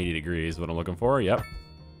 180 degrees, what I'm looking for. Yep.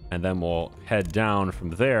 And then we'll head down from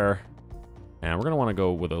there. And we're going to want to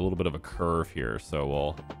go with a little bit of a curve here. So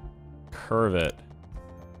we'll curve it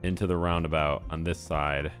into the roundabout on this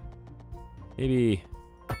side. Maybe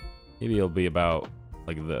it'll be about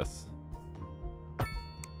like this.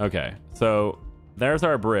 Okay, so there's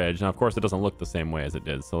our bridge. Now, of course, it doesn't look the same way as it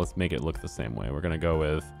did. So let's make it look the same way. We're going to go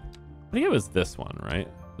with, I think it was this one, right?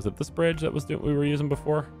 Was it this bridge that we were using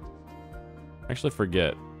before? I actually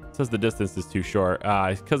forget. It says the distance is too short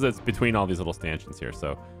because it's between all these little stanchions here.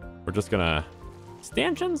 So we're just gonna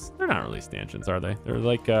stanchions. They're not really stanchions, are they? They're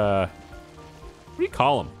like what do you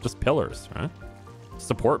call them? Just pillars, right?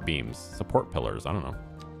 Support beams, support pillars. I don't know.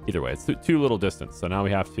 Either way, it's too little distance. So now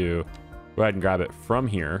we have to go ahead and grab it from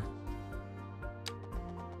here,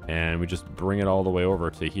 and we just bring it all the way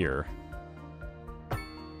over to here.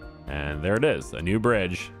 And there it is, a new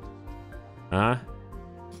bridge.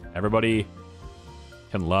 Everybody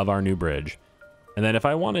can love our new bridge. And then if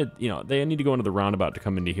I wanted, you know, they need to go into the roundabout to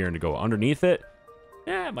come into here and to go underneath it.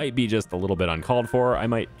 Yeah, it might be just a little bit uncalled for. I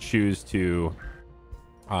might choose to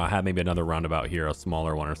have maybe another roundabout here, a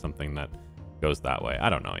smaller one or something that goes that way. I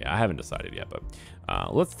don't know. Yeah, I haven't decided yet, but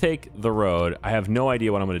let's take the road. I have no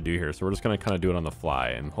idea what I'm going to do here, so we're just going to kind of do it on the fly,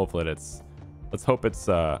 and hopefully let's hope it's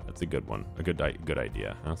a good one, a good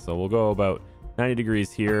idea. So we'll go about 90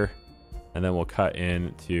 degrees here, and then we'll cut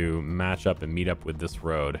in to match up and meet up with this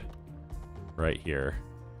road right here.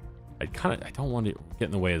 I don't want to get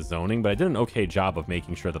in the way of zoning, but I did an okay job of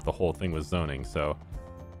making sure that the whole thing was zoning. So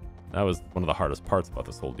that was one of the hardest parts about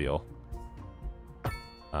this whole deal.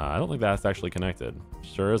 I don't think that's actually connected.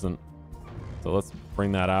 Sure isn't. So let's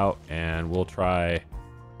bring that out, and we'll try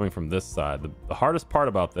going from this side. The hardest part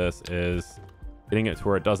about this is getting it to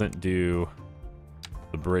where it doesn't do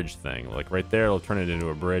the bridge thing. Like right there, it'll turn it into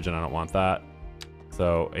a bridge, and I don't want that.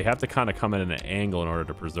 So you have to kind of come in at an angle in order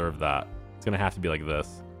to preserve that. It's going to have to be like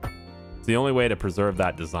this. So the only way to preserve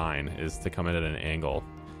that design is to come in at an angle.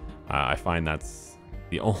 I find that's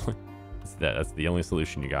the only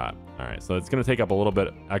solution you got. All right, so it's going to take up a little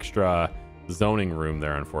bit extra zoning room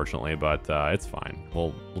there, unfortunately, but it's fine.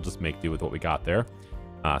 We'll just make do with what we got there.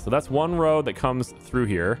 So that's one road that comes through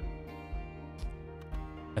here.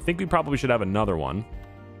 I think we probably should have another one.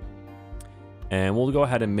 And we'll go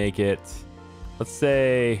ahead and make it, let's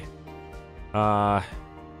say, I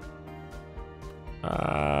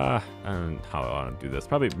don't know how I want to do this.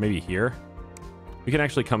 Probably maybe here. We can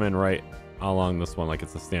actually come in right along this one like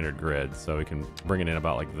it's a standard grid. So we can bring it in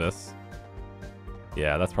about like this.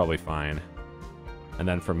 Yeah, that's probably fine. And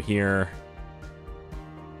then from here,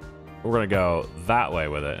 we're going to go that way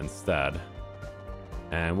with it instead.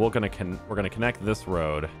 And we're going to connect this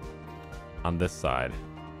road on this side.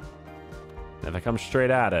 And if I come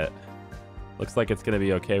straight at it, looks like it's going to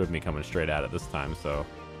be okay with me coming straight at it this time. So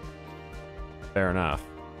fair enough.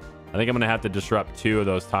 I think I'm going to have to disrupt 2 of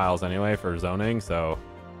those tiles anyway for zoning. So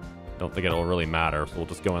Don't think it'll really matter, so we'll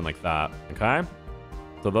just go in like that. Okay.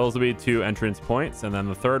 So those will be 2 entrance points, and then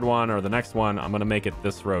the third one or the next one, I'm gonna make it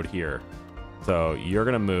this road here. So you're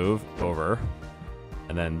gonna move over,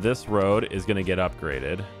 and then this road is gonna get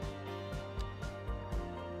upgraded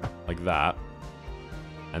like that.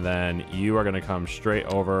 And then you are gonna come straight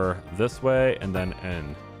over this way and then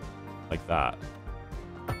end like that.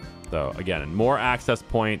 So again, more access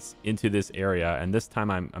points into this area, and this time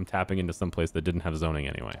I'm tapping into some place that didn't have zoning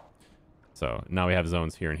anyway. So now we have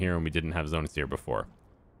zones here and here, and we didn't have zones here before.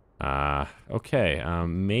 Okay,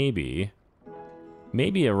 maybe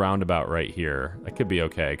a roundabout right here. That could be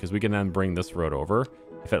okay, because we can then bring this road over.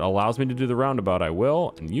 If it allows me to do the roundabout, I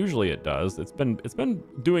will, and usually it does. It's been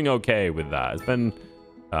doing okay with that. It's been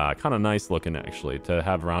kind of nice looking, actually, to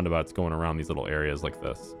have roundabouts going around these little areas like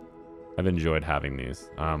this. I've enjoyed having these.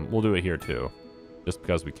 We'll do it here too, just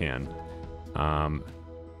because we can.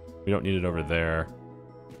 We don't need it over there,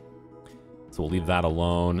 so we'll leave that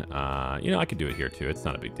alone. You know, I could do it here too. It's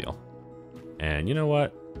not a big deal. And you know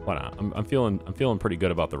what? Why not? I'm feeling pretty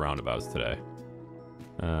good about the roundabouts today.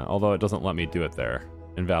 Although it doesn't let me do it there.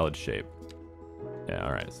 Invalid shape. Yeah.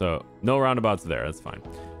 All right. So no roundabouts there. That's fine.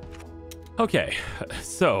 Okay.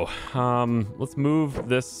 So let's move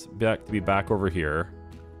this back to be back over here.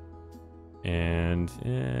 And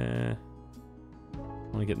I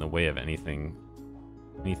don't want to get in the way of anything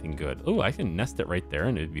good. Oh, I can nest it right there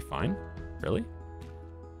and it'd be fine. Really?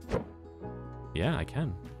 Yeah, I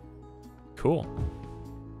can. Cool.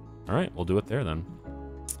 All right, we'll do it there then.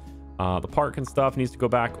 The park and stuff needs to go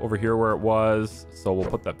back over here where it was, so we'll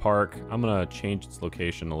put that park. I'm gonna change its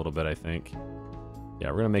location a little bit, I think. Yeah,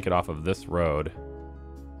 we're gonna make it off of this road.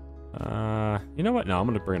 You know what? No, I'm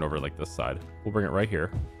gonna bring it over like this side. We'll bring it right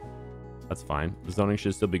here. That's fine. The zoning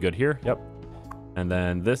should still be good here. Yep. And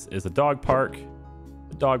then this is a dog park.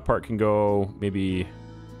 The dog park can go maybe...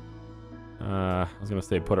 I was going to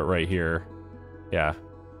say put it right here. Yeah.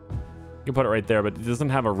 You can put it right there, but it doesn't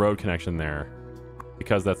have a road connection there.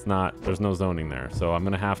 Because there's no zoning there. So I'm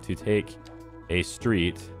going to have to take a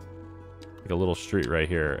street, like a little street right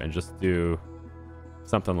here, and just do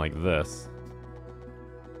something like this.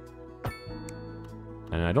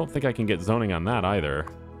 And I don't think I can get zoning on that either.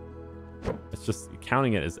 It's just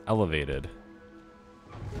counting it as elevated.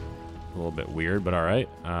 A little bit weird, but all right.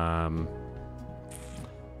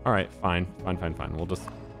 All right, fine. We'll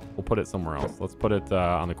put it somewhere else. Let's put it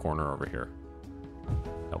on the corner over here.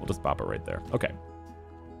 Yeah, we'll just pop it right there. Okay.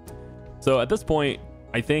 So at this point,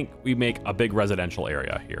 I think we make a big residential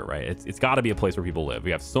area here, right? It's got to be a place where people live.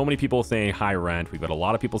 We have so many people saying high rent. We've got a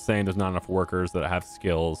lot of people saying there's not enough workers that have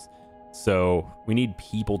skills. So we need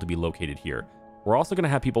people to be located here. We're also going to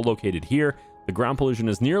have people located here. The ground pollution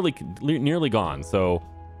is nearly gone, so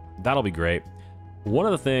that'll be great. One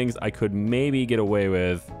of the things I could maybe get away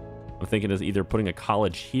with, I'm thinking, is either putting a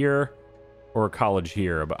college here or a college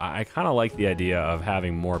here, but I kind of like the idea of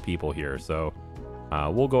having more people here, so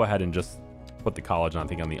we'll go ahead and just put the college, I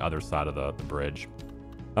think, on the other side of the bridge.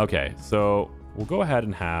 Okay, so we'll go ahead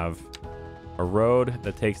and have a road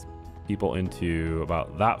that takes people into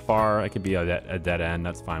about that far. It could be a dead end.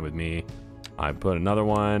 That's fine with me. I put another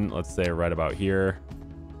one, let's say right about here.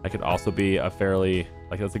 That could also be a fairly,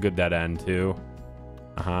 like, that's a good dead end too.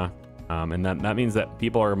 And that means that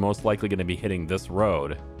people are most likely going to be hitting this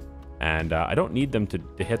road. And I don't need them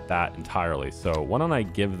to hit that entirely. So why don't I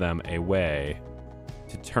give them a way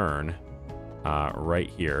to turn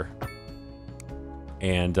right here.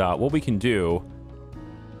 And what we can do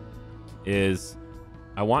is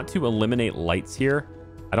I want to eliminate lights here.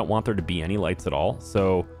 I don't want there to be any lights at all.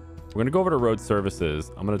 So we're going to go over to road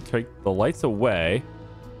services. I'm going to take the lights away,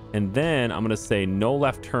 and then I'm going to say no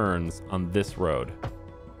left turns on this road.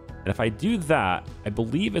 And if I do that, I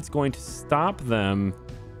believe it's going to stop them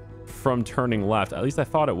from turning left. At least I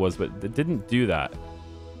thought it was, but it didn't do that.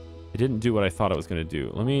 It didn't do what I thought it was going to do.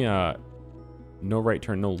 Let me, no right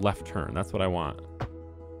turn, no left turn. That's what I want.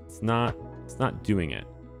 It's not doing it.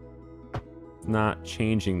 It's not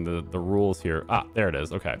changing the rules here. Ah, there it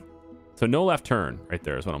is. Okay. So no left turn right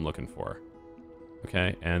there is what I'm looking for.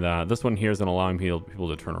 Okay. And this one here is going to allow people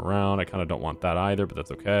to turn around. I kind of don't want that either, but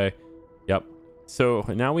that's okay. Yep. So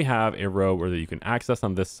now we have a road where you can access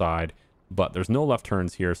on this side, but there's no left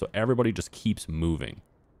turns here. So everybody just keeps moving.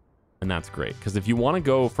 And that's great. Because if you want to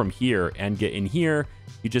go from here and get in here,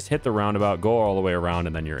 you just hit the roundabout, go all the way around,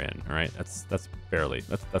 and then you're in. All right. That's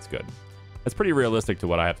good. That's pretty realistic to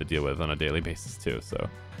what I have to deal with on a daily basis too. So,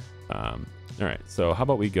 all right. So how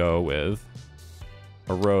about we go with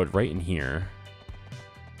a road right in here? I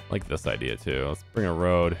like this idea too. Let's bring a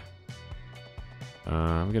road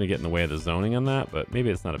I'm going to get in the way of the zoning on that, but maybe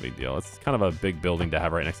it's not a big deal. It's kind of a big building to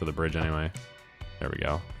have right next to the bridge anyway. There we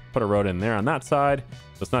go. Put a road in there on that side,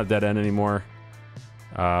 so it's not a dead end anymore.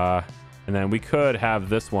 And then we could have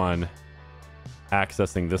this one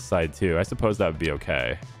accessing this side too. I suppose that would be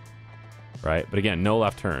okay, right? But again, no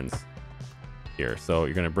left turns here. So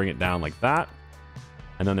you're going to bring it down like that.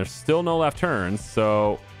 And then there's still no left turns.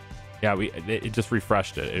 So yeah, it just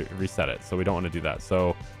refreshed it. It reset it. So we don't want to do that.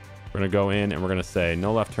 So we're going to go in and we're going to say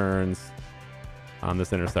no left turns on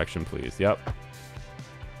this intersection, please. Yep.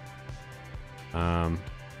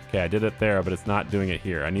 Okay, I did it there, but it's not doing it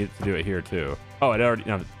here. I need it to do it here too. Oh, it already,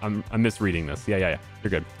 no, I'm misreading this. Yeah. You're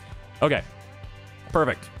good. Okay.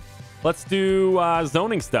 Perfect. Let's do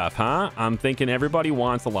zoning stuff, huh? I'm thinking everybody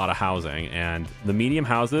wants a lot of housing, and the medium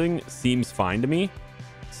housing seems fine to me.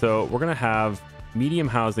 So we're going to have medium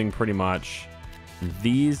housing pretty much.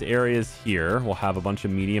 These areas here will have a bunch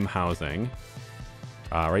of medium housing.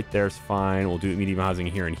 Right there's fine. We'll do medium housing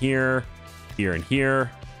here and here, here and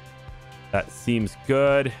here. That seems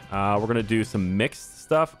good. We're going to do some mixed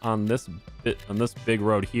stuff on this big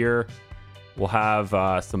road here. We'll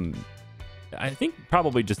have some, I think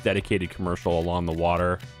probably just dedicated commercial along the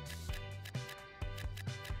water.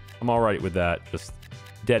 I'm all right with that. Just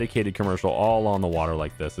dedicated commercial all on the water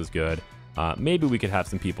like this is good. Maybe we could have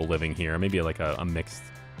some people living here. Maybe like a mixed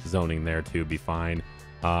zoning there too. Be fine.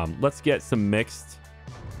 Let's get some mixed.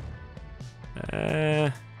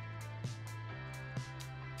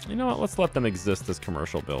 You know what? Let's let them exist as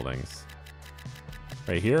commercial buildings.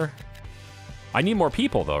 Right here. I need more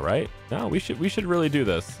people though, right? No, we should really do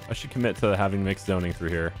this. I should commit to having mixed zoning through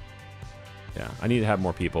here. Yeah, I need to have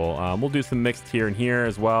more people. We'll do some mixed here and here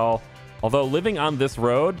as well. Although living on this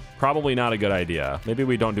road, probably not a good idea. Maybe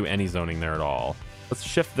we don't do any zoning there at all. Let's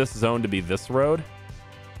shift this zone to be this road.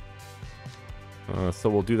 So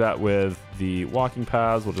we'll do that with the walking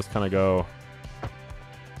paths. We'll just kind of go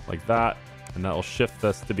like that. And that will shift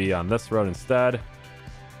this to be on this road instead.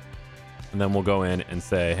 And then we'll go in and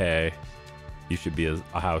say, hey, you should be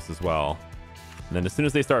a house as well. And then as soon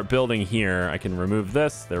as they start building here, I can remove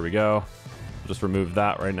this. There we go. Just remove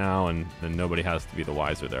that right now, and then nobody has to be the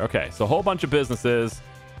wiser there. Okay, so a whole bunch of businesses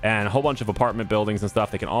and a whole bunch of apartment buildings and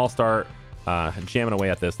stuff. They can all start jamming away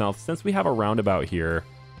at this. Now, since we have a roundabout here,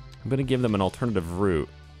 I'm going to give them an alternative route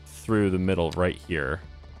through the middle right here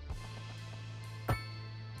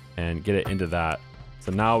and get it into that.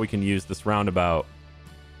 So now we can use this roundabout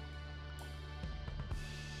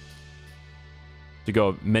to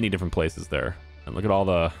go many different places there. And look at all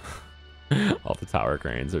the all the tower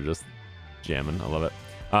cranes are just jamming. I love it.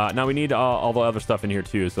 Now we need all the other stuff in here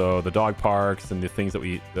too. So the dog parks and the things that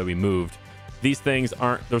we moved. These things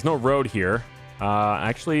aren't. There's no road here.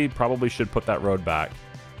 Actually, probably should put that road back.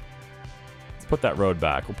 Let's put that road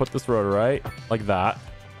back. We'll put this road right like that.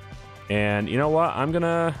 And you know what? I'm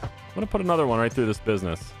gonna put another one right through this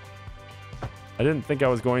business. I didn't think I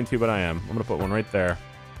was going to, but I am. I'm gonna put one right there.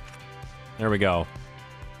 There we go.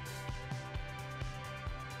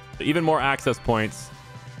 So even more access points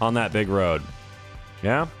on that big road.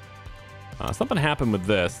 Yeah. Something happened with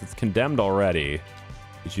this. It's condemned already.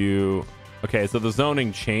 Did you? Okay, so the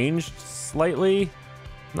zoning changed slightly.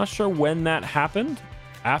 I'm not sure when that happened.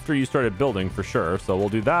 After you started building, for sure. So we'll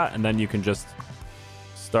do that, and then you can just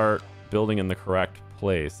start building in the correct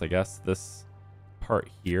place. I guess this part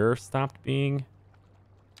here stopped being.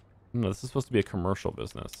 No, this is supposed to be a commercial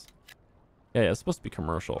business. Yeah, it's supposed to be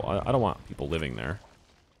commercial. I don't want people living there.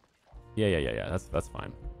 Yeah. That's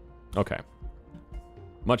fine. Okay.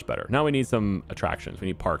 Much better. Now we need some attractions. We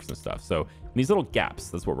need parks and stuff. So these little gaps,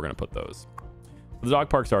 that's what we're going to put those. The dog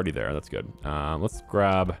park's already there. That's good. Let's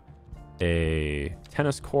grab a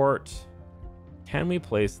tennis court. Can we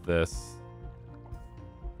place this?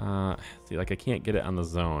 See, like I can't get it on the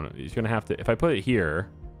zone. You're going to have to, if I put it here,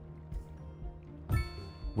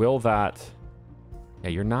 will that, yeah,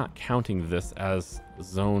 you're not counting this as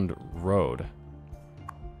zoned road.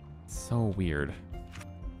 It's so weird.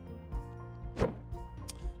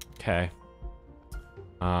 Okay.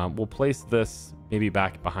 We'll place this maybe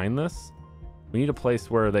back behind this. We need a place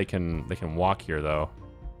where they can walk here though.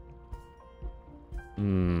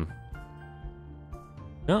 No,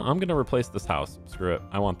 I'm gonna replace this house. Screw it.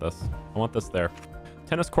 I want this. I want this there.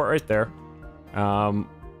 Tennis court right there.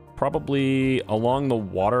 Probably along the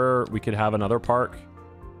water we could have another park.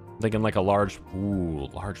 I'm thinking like a large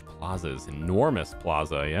plazas, enormous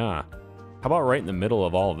plaza. Yeah. How about right in the middle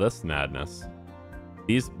of all of this madness?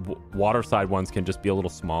 These waterside ones can just be a little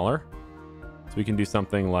smaller. So we can do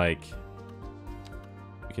something like,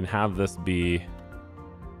 we can have this be,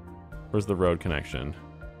 where's the road connection?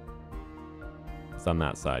 It's on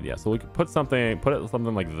that side. Yeah, so we could put it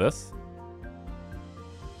something like this.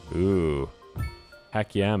 Ooh.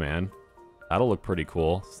 Heck yeah, man. That'll look pretty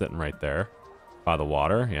cool sitting right there by the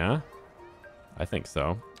water. Yeah, I think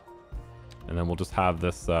so. And then we'll just have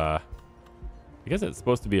this, I guess it's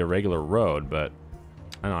supposed to be a regular road, but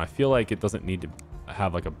I don't know. I feel like it doesn't need to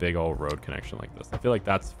have like a big old road connection like this. I feel like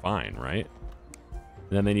that's fine, right?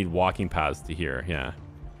 And then they need walking paths to here. Yeah.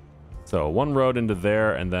 So one road into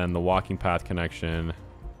there, and then the walking path connection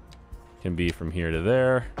can be from here to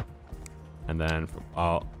there, and then from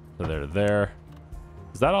all to there to there.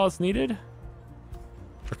 Is that all it's needed?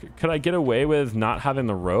 Or could I get away with not having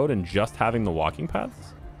the road and just having the walking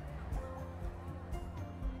paths?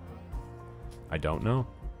 I don't know.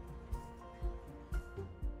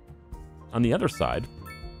 On the other side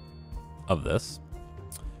of this,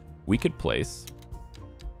 we could place...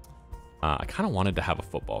 I kind of wanted to have a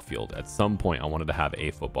football field. At some point, I wanted to have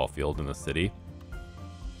a football field in the city.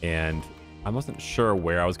 And I wasn't sure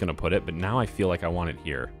where I was going to put it, but now I feel like I want it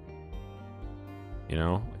here. You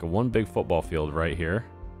know, like a one big football field right here.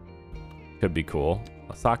 Could be cool.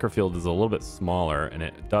 A soccer field is a little bit smaller, and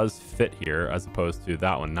it does fit here as opposed to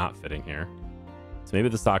that one not fitting here. So maybe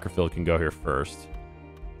the soccer field can go here first.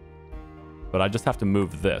 But I just have to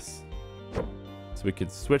move this. So we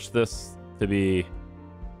could switch this to be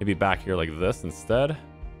maybe back here like this instead.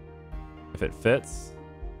 If it fits.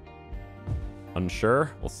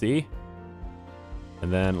 Unsure. We'll see.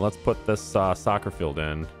 And then let's put this soccer field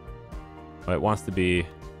in. Oh, it wants to be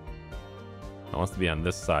on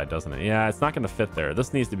this side, doesn't it? Yeah, it's not going to fit there.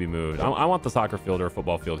 This needs to be moved. I want the soccer field or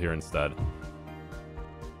football field here instead.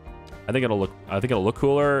 I think it'll look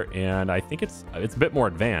cooler, and I think it's a bit more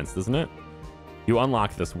advanced, isn't it? You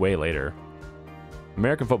unlock this way later.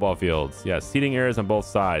 American football fields. Yeah, seating areas on both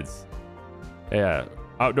sides. Yeah,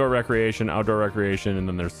 outdoor recreation, and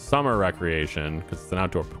then there's summer recreation because it's an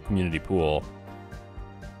outdoor community pool.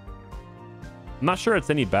 I'm not sure it's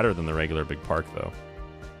any better than the regular big park, though.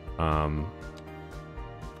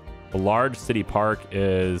 The large city park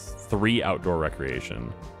is 3 outdoor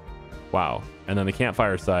recreation. Wow. And then the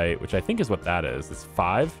campfire site, which I think is what that is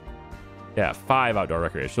 5. Yeah, 5 outdoor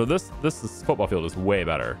recreation. So this football field is way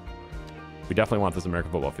better. We definitely want this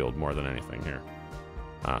American football field more than anything here.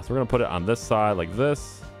 So we're going to put it on this side like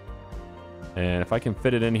this. And if I can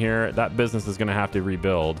fit it in here, that business is going to have to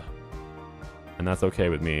rebuild. And that's okay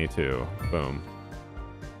with me too. Boom.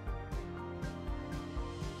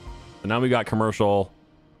 So now we got commercial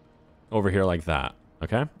over here like that.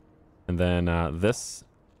 Okay. And then this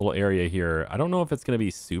little area here, I don't know if it's going to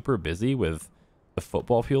be super busy with the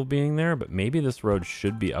football field being there, but maybe this road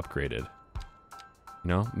should be upgraded. You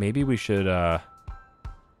know, maybe we should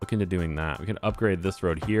look into doing that. We can upgrade this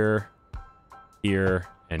road here, here,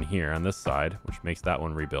 and here on this side, which makes that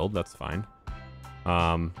one rebuild. That's fine.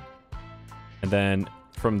 And then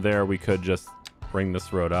from there, we could just bring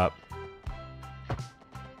this road up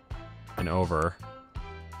and over,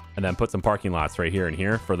 and then put some parking lots right here and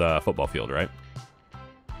here for the football field, right?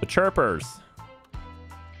 The chirpers.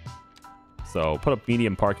 So put a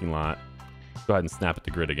medium parking lot. Go ahead and snap it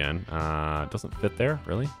to grid again. It doesn't fit there,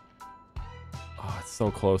 really? Oh, it's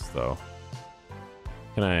so close though.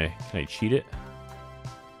 Can I cheat it?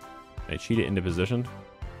 Can I cheat it into position?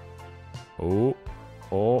 Oh,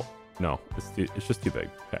 no, it's just too big.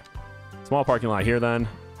 Okay, small parking lot here then.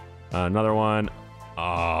 Another one.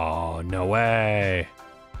 Oh, no way.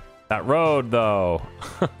 That road though.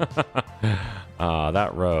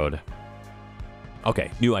 That road.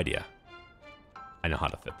 Okay, new idea. I know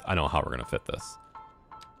how we're gonna fit this.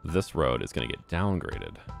 This road is gonna get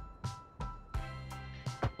downgraded.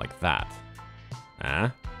 Like that.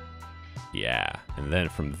 Yeah. And then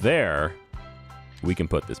from there, we can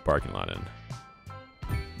put this parking lot in.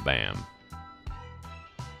 Bam.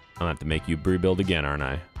 I'm gonna have to make you rebuild again, aren't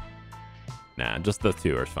I? Nah, just the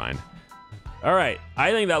 2 are fine. All right,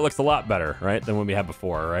 I think that looks a lot better, right, than what we had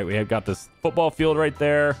before, right? We have got this football field right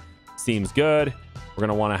there. Seems good. We're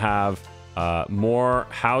gonna wanna have more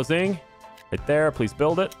housing right there. Please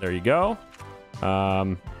build it. There you go.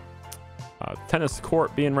 Tennis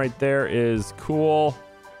court being right there is cool.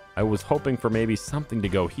 I was hoping for maybe something to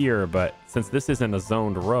go here, but since this isn't a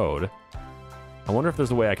zoned road, I wonder if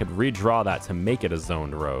there's a way I could redraw that to make it a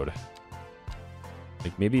zoned road.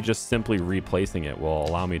 Like maybe just simply replacing it will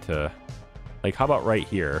allow me to, like, how about right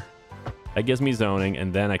here? That gives me zoning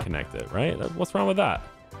and then I connect it, right? What's wrong with that?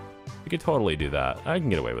 We could totally do that. I can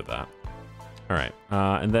get away with that. All right.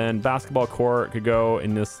 And then basketball court could go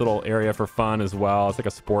in this little area for fun as well. It's like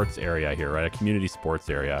a sports area here, right? A community sports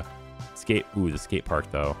area. The skate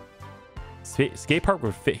park though. Skate park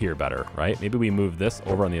would fit here better, right? Maybe we move this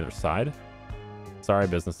over on the other side. Sorry,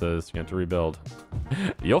 businesses. You have to rebuild.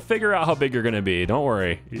 You'll figure out how big you're going to be. Don't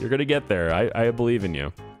worry. You're going to get there. I believe in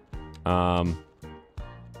you. Where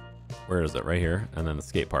is it? Right here. And then the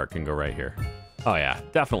skate park can go right here. Oh, yeah.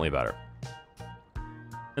 Definitely better.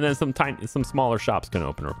 And then some smaller shops can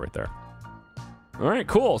open up right there. All right,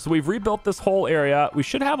 cool. So we've rebuilt this whole area. We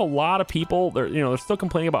should have a lot of people. They're still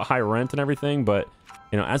complaining about high rent and everything, but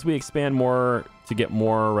as we expand more to get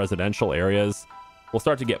more residential areas, we'll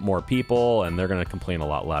start to get more people, and they're going to complain a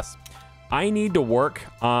lot less. I need to work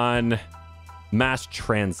on mass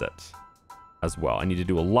transit as well. I need to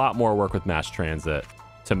do a lot more work with mass transit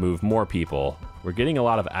to move more people. We're getting a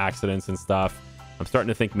lot of accidents and stuff. I'm starting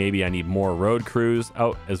to think maybe I need more road crews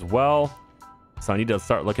out as well. So I need to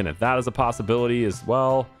start looking at that as a possibility as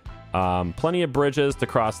well. Plenty of bridges to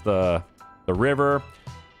cross the river.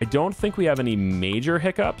 I don't think we have any major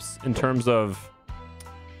hiccups in terms of...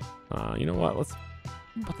 you know what? Let's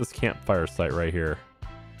put this campfire site right here.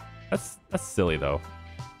 That's silly, though.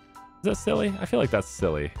 Is that silly? I feel like that's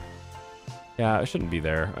silly. Yeah, it shouldn't be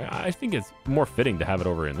there. I think it's more fitting to have it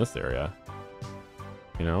over in this area.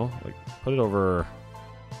 Like put it over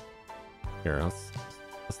here. Let's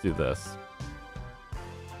do this.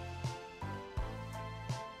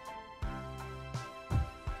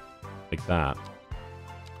 Like that.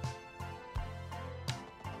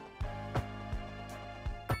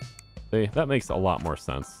 See, that makes a lot more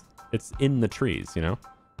sense. It's in the trees,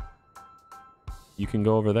 You can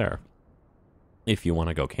go over there. If you want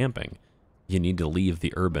to go camping, you need to leave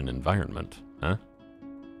the urban environment, huh?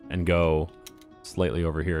 And go slightly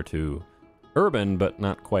over here to urban, but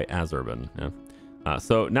not quite as urban. Yeah.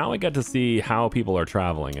 So now I get to see how people are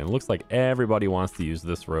traveling, and it looks like everybody wants to use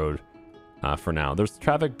this road for now. There's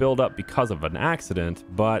traffic buildup because of an accident,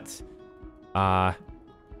 but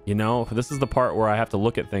this is the part where I have to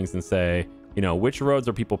look at things and say, which roads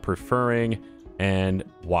are people preferring and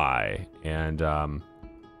why? And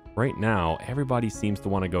right now, everybody seems to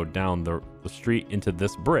want to go down the street into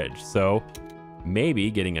this bridge. So maybe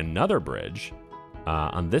getting another bridge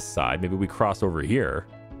on this side, maybe we cross over here,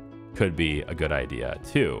 could be a good idea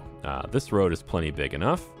too. This road is plenty big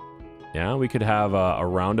enough. Yeah, we could have a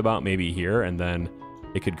roundabout maybe here, and then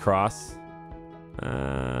it could cross.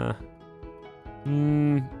 How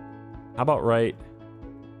about right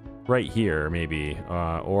here maybe,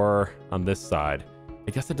 or on this side?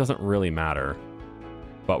 I guess it doesn't really matter.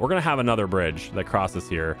 But we're gonna have another bridge that crosses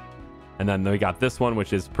here, and then we got this one,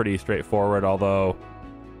 which is pretty straightforward. Although,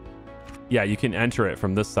 yeah, you can enter it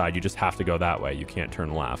from this side. You just have to go that way. You can't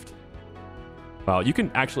turn left. Well, you can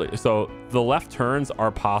actually, so the left turns are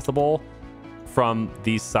possible from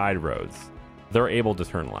these side roads. They're able to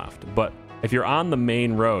turn left, but if you're on the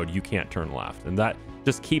main road, you can't turn left, and that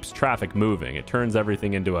just keeps traffic moving. It turns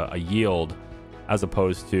everything into a yield as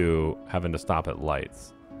opposed to having to stop at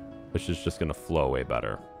lights, which is just going to flow way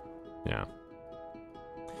better. Yeah.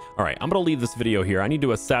 All right, I'm going to leave this video here. I need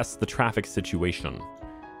to assess the traffic situation,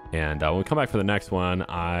 and when we come back for the next one,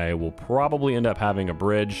 I will probably end up having a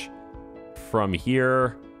bridge from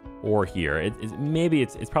here or here. Maybe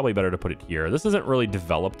it's probably better to put it here. This isn't really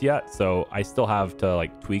developed yet, so I still have to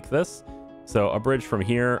like tweak this. So a bridge from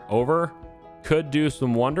here over could do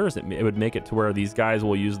some wonders. It would make it to where these guys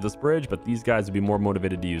will use this bridge, but these guys would be more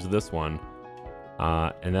motivated to use this one,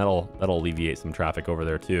 and that'll alleviate some traffic over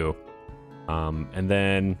there too. And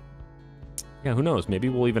then, yeah, who knows? Maybe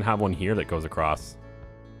we'll even have one here that goes across.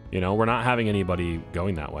 We're not having anybody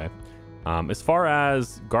going that way. As far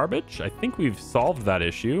as garbage, I think we've solved that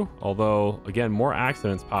issue. Although, again, more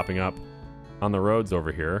accidents popping up on the roads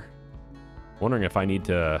over here. Wondering if I need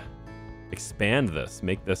to expand this,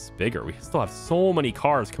 make this bigger. We still have so many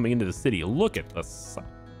cars coming into the city. Look at this.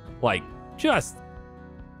 Like, just...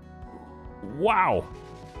 wow.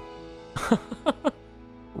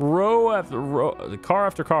 Row after row, car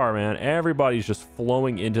after car, man. Everybody's just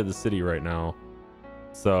flowing into the city right now.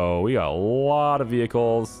 So we got a lot of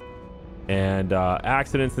vehicles and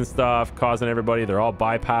accidents and stuff causing everybody. They're all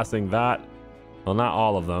bypassing that. Well, not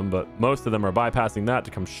all of them, but most of them are bypassing that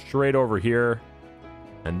to come straight over here.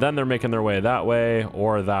 And then they're making their way that way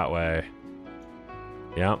or that way.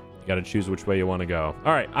 Yeah, you got to choose which way you want to go.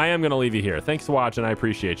 All right, I am going to leave you here. Thanks for watching. I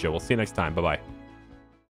appreciate you. We'll see you next time. Bye-bye.